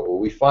Protandim. But what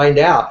we find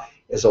out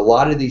is a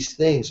lot of these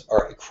things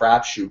are a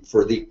crapshoot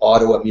for the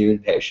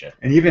autoimmune patient.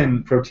 And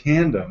even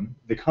Protandim,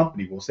 the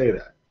company will say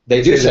that.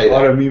 They do say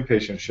that. Autoimmune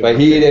patients should. But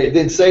he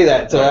didn't say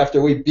that until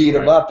after we beat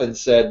him up and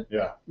said,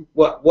 yeah,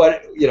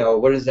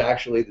 what is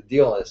actually the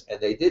deal is, and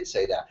they did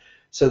say that.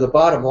 So the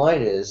bottom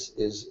line is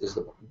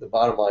the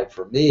bottom line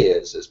for me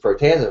is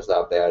Protandim's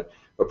not bad,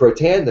 but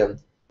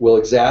Protandim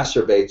will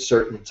exacerbate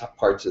certain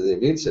parts of the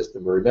immune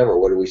system. Remember,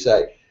 what do we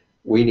say?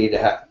 We need to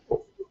have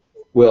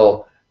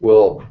will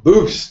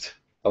boost.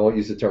 I won't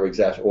use the term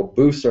exacerbate. Will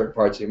boost certain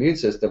parts of the immune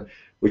system,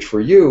 which for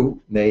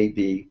you may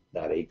be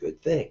not a good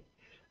thing.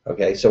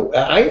 Okay, so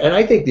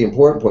I think the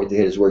important point to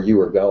hit is where you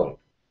are going,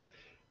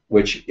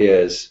 which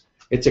is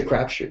it's a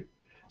crapshoot.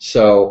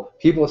 So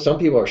some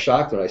people are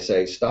shocked when I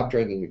say stop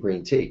drinking the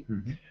green tea.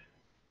 Mm-hmm.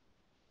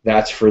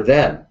 That's for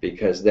them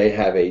because they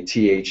have a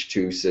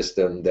Th2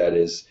 system that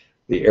is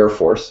the Air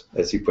Force,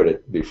 as you put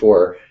it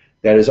before,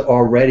 that is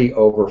already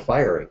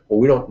overfiring. Well,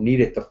 we don't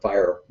need it to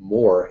fire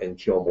more and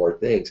kill more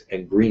things.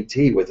 And green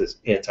tea with its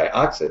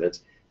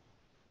antioxidants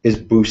is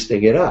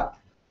boosting it up.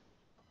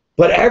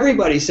 But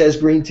everybody says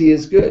green tea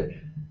is good.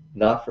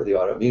 Not for the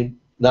autoimmune.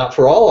 Not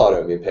for all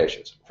autoimmune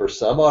patients. For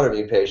some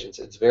autoimmune patients,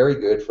 it's very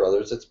good. For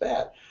others, it's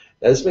bad.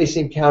 Now, this may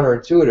seem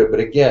counterintuitive,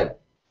 but again,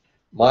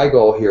 my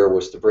goal here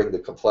was to bring the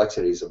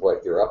complexities of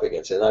what you're up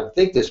against. And I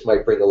think this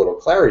might bring a little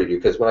clarity to you,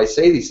 because when I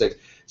say these things,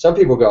 some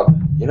people go,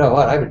 you know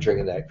what, I've been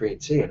drinking that green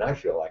tea and I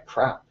feel like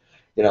crap.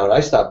 And I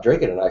stopped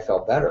drinking and I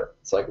felt better.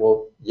 It's like,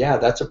 well, yeah,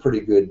 that's a pretty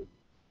good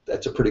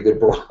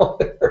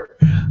barometer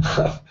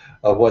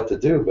of what to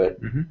do. But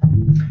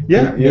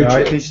yeah,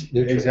 I think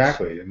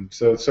exactly. And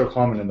so it's so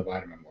common in the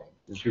vitamin world.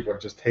 People are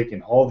just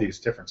taking all these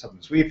different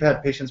supplements. We've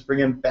had patients bring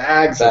in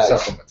bags of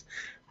supplements.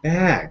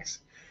 Bags.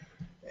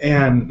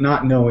 And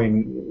not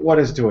knowing what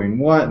is doing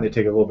what, and they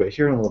take a little bit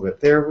here and a little bit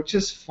there, which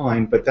is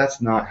fine, but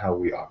that's not how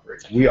we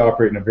operate. We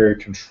operate in a very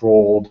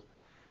controlled,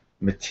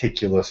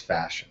 meticulous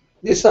fashion.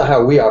 It's not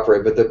how we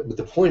operate, but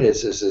the point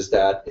is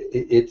that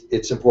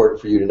it's important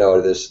for you to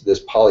know this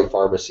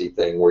polypharmacy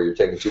thing where you're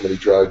taking too many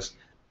drugs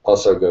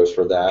also goes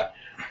for that.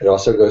 It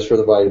also goes for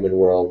the vitamin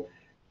world.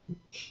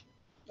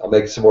 I'll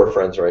make some more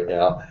friends right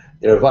now.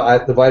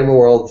 The vitamin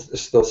world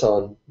is still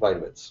selling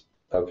vitamins.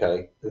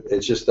 Okay,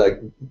 it's just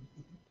like,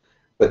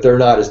 but they're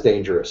not as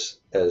dangerous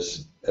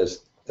as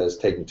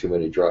taking too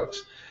many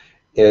drugs.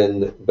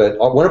 But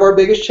one of our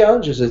biggest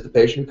challenges is the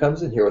patient who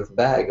comes in here with a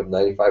bag of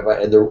 95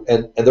 vitamins,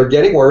 and they're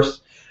getting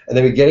worse, and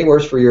they've been getting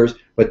worse for years,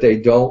 but they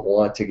don't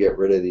want to get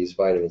rid of these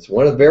vitamins.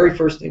 One of the very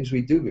first things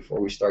we do before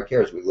we start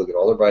care is we look at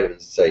all their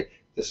vitamins and say,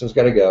 this one's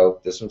got to go,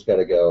 this one's got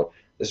to go,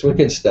 this one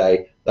can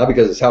stay, not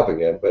because it's helping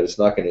them, but it's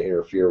not going to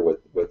interfere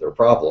with their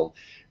problem.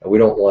 And we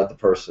don't want the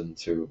person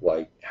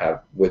to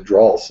have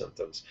withdrawal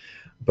symptoms.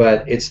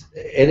 But it's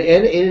and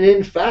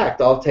in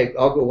fact, I'll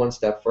go one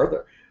step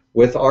further.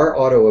 With our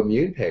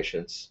autoimmune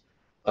patients,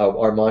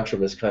 our mantra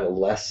is kind of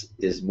less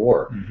is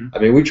more. Mm-hmm. I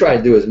mean, we try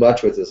and do as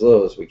much with as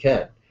little as we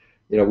can.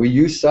 We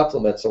use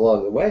supplements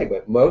along the way,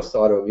 but most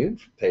autoimmune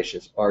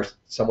patients are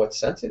somewhat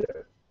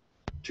sensitive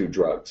to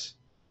drugs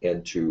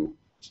and to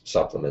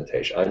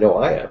supplementation. I know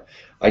I am.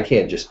 I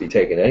can't just be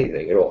taking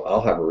anything.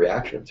 I'll have a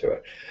reaction to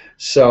it.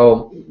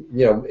 So,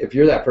 if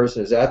you're that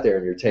person who's out there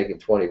and you're taking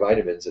 20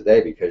 vitamins a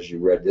day because you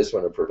read this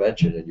one in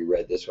prevention and you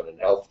read this one in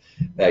health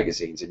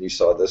magazines and you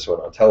saw this one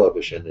on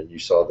television and you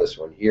saw this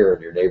one here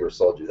and your neighbor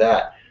sold you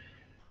that,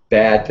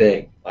 bad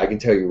thing. I can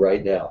tell you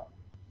right now,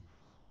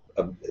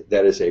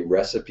 that is a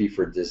recipe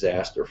for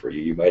disaster for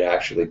you. You might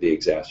actually be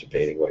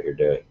exacerbating what you're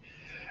doing.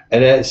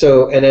 And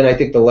then I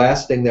think the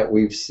last thing that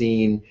we've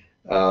seen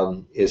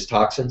is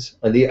toxins.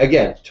 And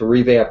again, to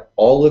revamp,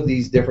 all of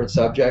these different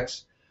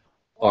subjects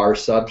are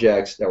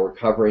subjects that we're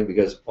covering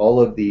because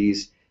all of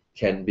these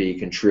can be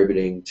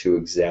contributing to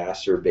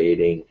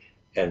exacerbating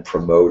and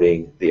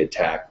promoting the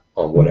attack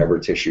on whatever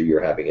tissue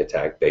you're having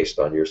attacked based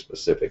on your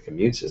specific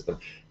immune system.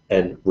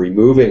 And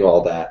removing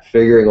all that,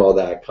 figuring all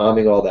that,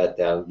 calming all that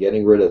down,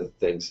 getting rid of the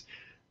things,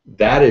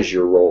 that is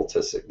your route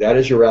to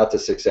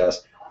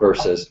success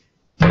versus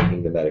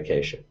taking the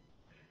medication.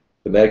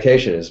 The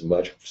medication is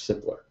much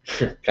simpler,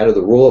 kind of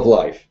the rule of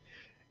life.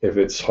 If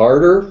it's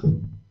harder,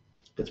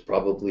 it's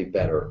probably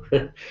better,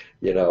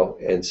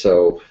 And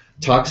so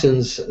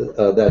toxins,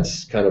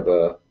 that's kind of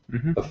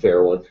a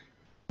fair one.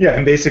 Yeah,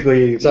 and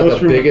basically, it's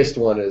not the biggest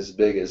one as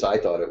big as I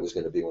thought it was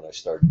going to be when I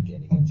started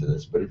getting into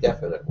this, but it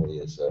definitely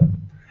is.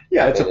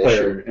 Yeah, it's a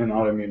player in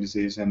autoimmune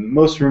disease, and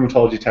most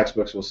rheumatology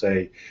textbooks will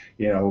say,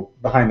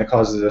 behind the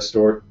causes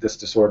of this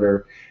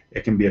disorder,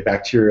 it can be a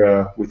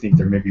bacteria. We think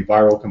there may be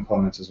viral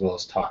components as well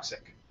as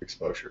toxic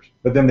exposures.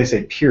 But then they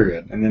say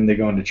period, and then they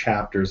go into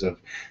chapters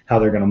of how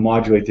they're going to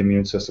modulate the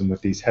immune system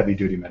with these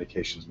heavy-duty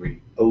medications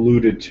we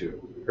alluded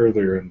to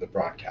earlier in the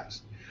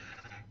broadcast.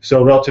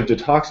 So relative to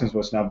toxins,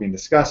 what's now being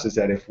discussed is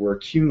that if we're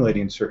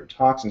accumulating certain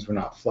toxins, we're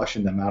not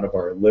flushing them out of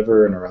our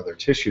liver and our other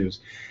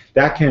tissues,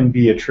 that can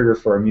be a trigger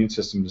for our immune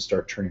system to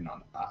start turning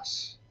on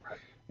us.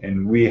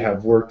 And we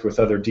have worked with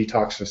other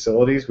detox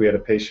facilities. We had a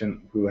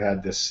patient who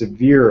had this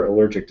severe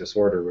allergic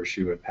disorder where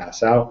she would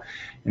pass out,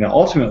 and it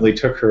ultimately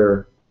took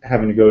her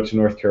having to go to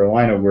North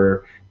Carolina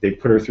where they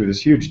put her through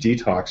this huge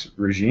detox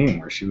regime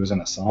where she was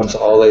in a sauna. That's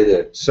all they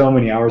did. So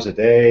many hours a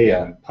day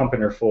and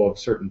pumping her full of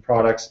certain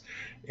products.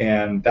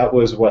 And that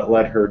was what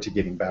led her to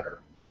getting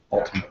better,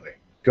 ultimately.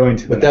 Going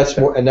to the but that's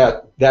more, and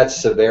that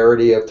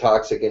severity of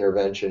toxic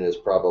intervention is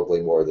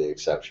probably more the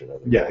exception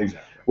of the rule. Yeah,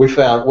 exactly.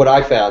 What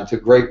I found to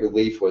great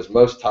relief was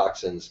most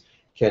toxins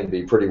can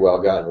be pretty well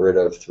gotten rid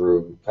of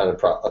through kind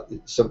of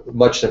some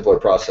much simpler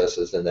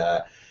processes than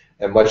that,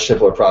 and much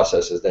simpler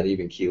processes than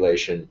even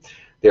chelation.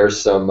 There's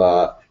some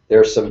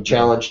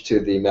challenge to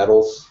the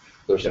metals.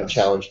 There's some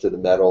challenge to the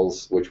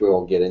metals, which we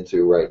won't get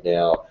into right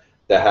now.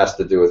 That has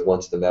to do with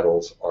once the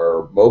metals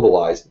are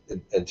mobilized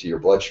into your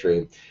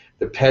bloodstream,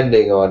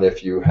 depending on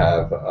if you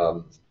have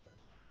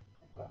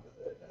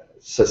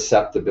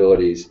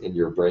susceptibilities in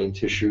your brain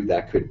tissue,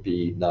 that could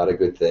be not a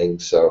good thing.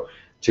 So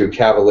to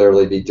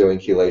cavalierly be doing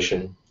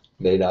chelation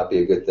may not be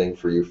a good thing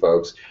for you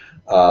folks.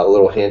 A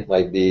little hint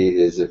might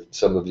be is if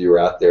some of you are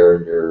out there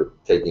and you're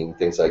taking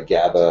things like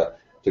GABA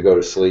to go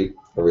to sleep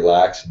or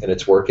relax and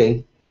it's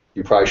working,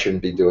 you probably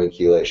shouldn't be doing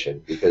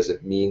chelation, because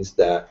it means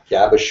that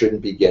GABA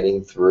shouldn't be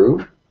getting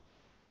through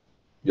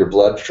your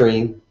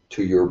bloodstream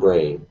to your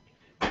brain.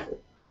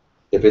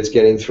 If it's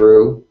getting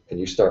through and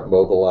you start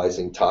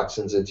mobilizing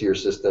toxins into your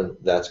system,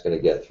 that's going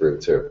to get through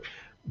too.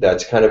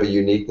 That's kind of a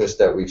uniqueness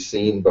that we've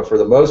seen, but for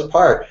the most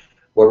part,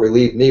 what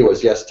relieved me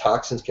was, yes,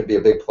 toxins can be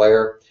a big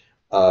player.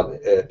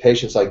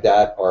 Patients like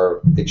that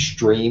are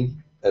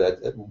extreme.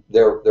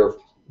 They're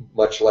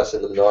much less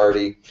in the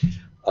minority.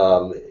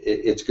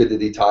 It's good to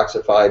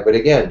detoxify, but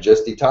again,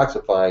 just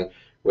detoxifying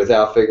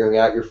without figuring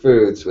out your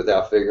foods,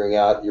 without figuring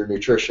out your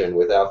nutrition,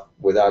 without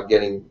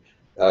getting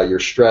your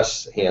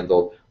stress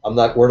handled.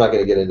 We're not going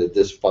to get into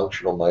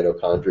dysfunctional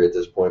mitochondria at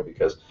this point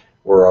because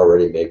we're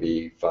already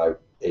maybe 5-8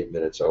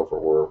 minutes over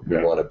where we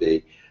want to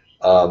be.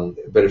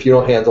 But if you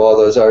don't handle all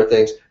those other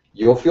things,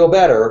 you'll feel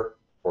better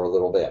for a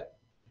little bit,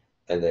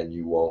 and then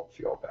you won't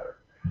feel better.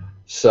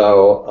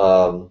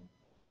 So.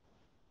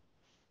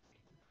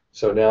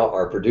 So now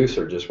our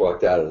producer just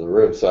walked out of the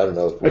room, so I don't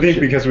know if I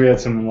think because we had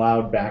some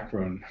loud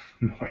background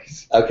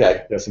noise.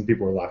 Okay. Yeah, some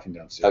people were laughing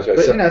downstairs. Okay,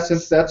 but so, in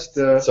essence, that's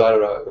the... So I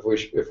don't know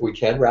if we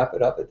can wrap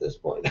it up at this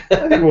point.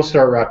 I think we'll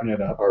start wrapping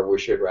it up. Or we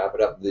should wrap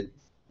it up.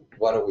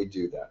 Why don't we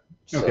do that?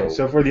 Okay,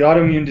 so for the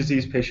autoimmune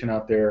disease patient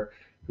out there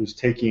who's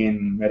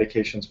taking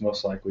medications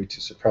most likely to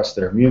suppress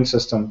their immune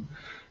system,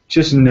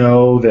 just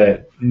know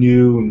that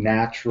new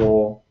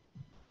natural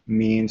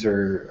means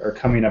are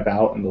coming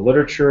about in the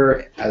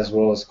literature as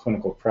well as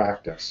clinical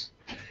practice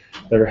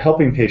that are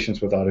helping patients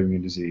with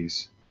autoimmune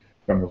disease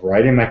from a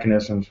variety of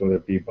mechanisms, whether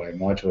it be by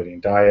modulating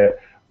diet,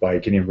 by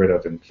getting rid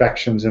of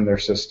infections in their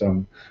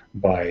system,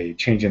 by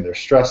changing their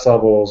stress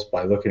levels,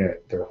 by looking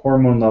at their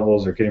hormone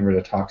levels or getting rid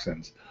of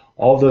toxins.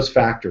 All of those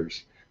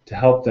factors to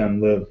help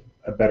them live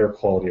a better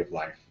quality of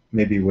life,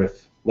 maybe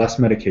with less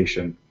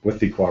medication, with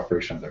the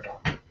cooperation of their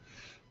doctor.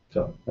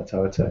 So that's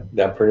how I'd say.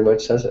 That pretty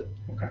much says it.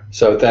 Okay.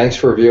 So thanks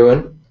for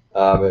viewing.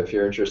 If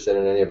you're interested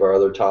in any of our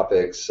other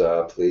topics,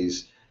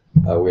 please,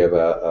 we have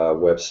a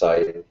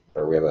website,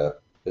 or we have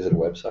is it a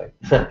website?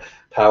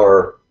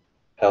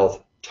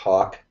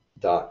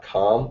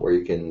 powerhealthtalk.com, where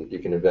you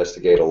can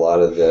investigate a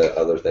lot of the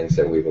other things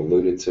that we've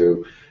alluded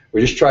to.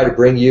 We just try to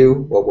bring you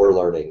what we're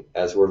learning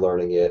as we're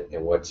learning it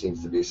and what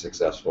seems to be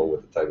successful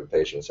with the type of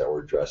patients that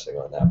we're addressing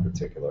on that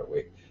particular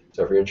week.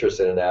 So if you're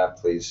interested in that,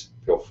 please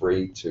feel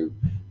free to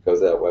go to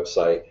that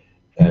website.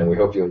 And we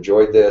hope you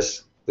enjoyed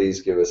this. Please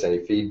give us any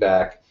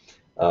feedback.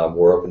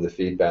 We're open to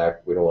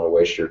feedback. We don't want to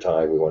waste your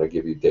time. We want to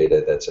give you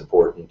data that's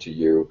important to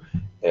you.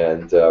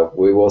 And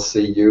we will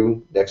see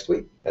you next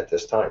week at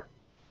this time,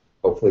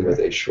 hopefully with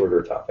a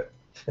shorter topic.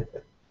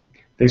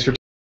 Thanks for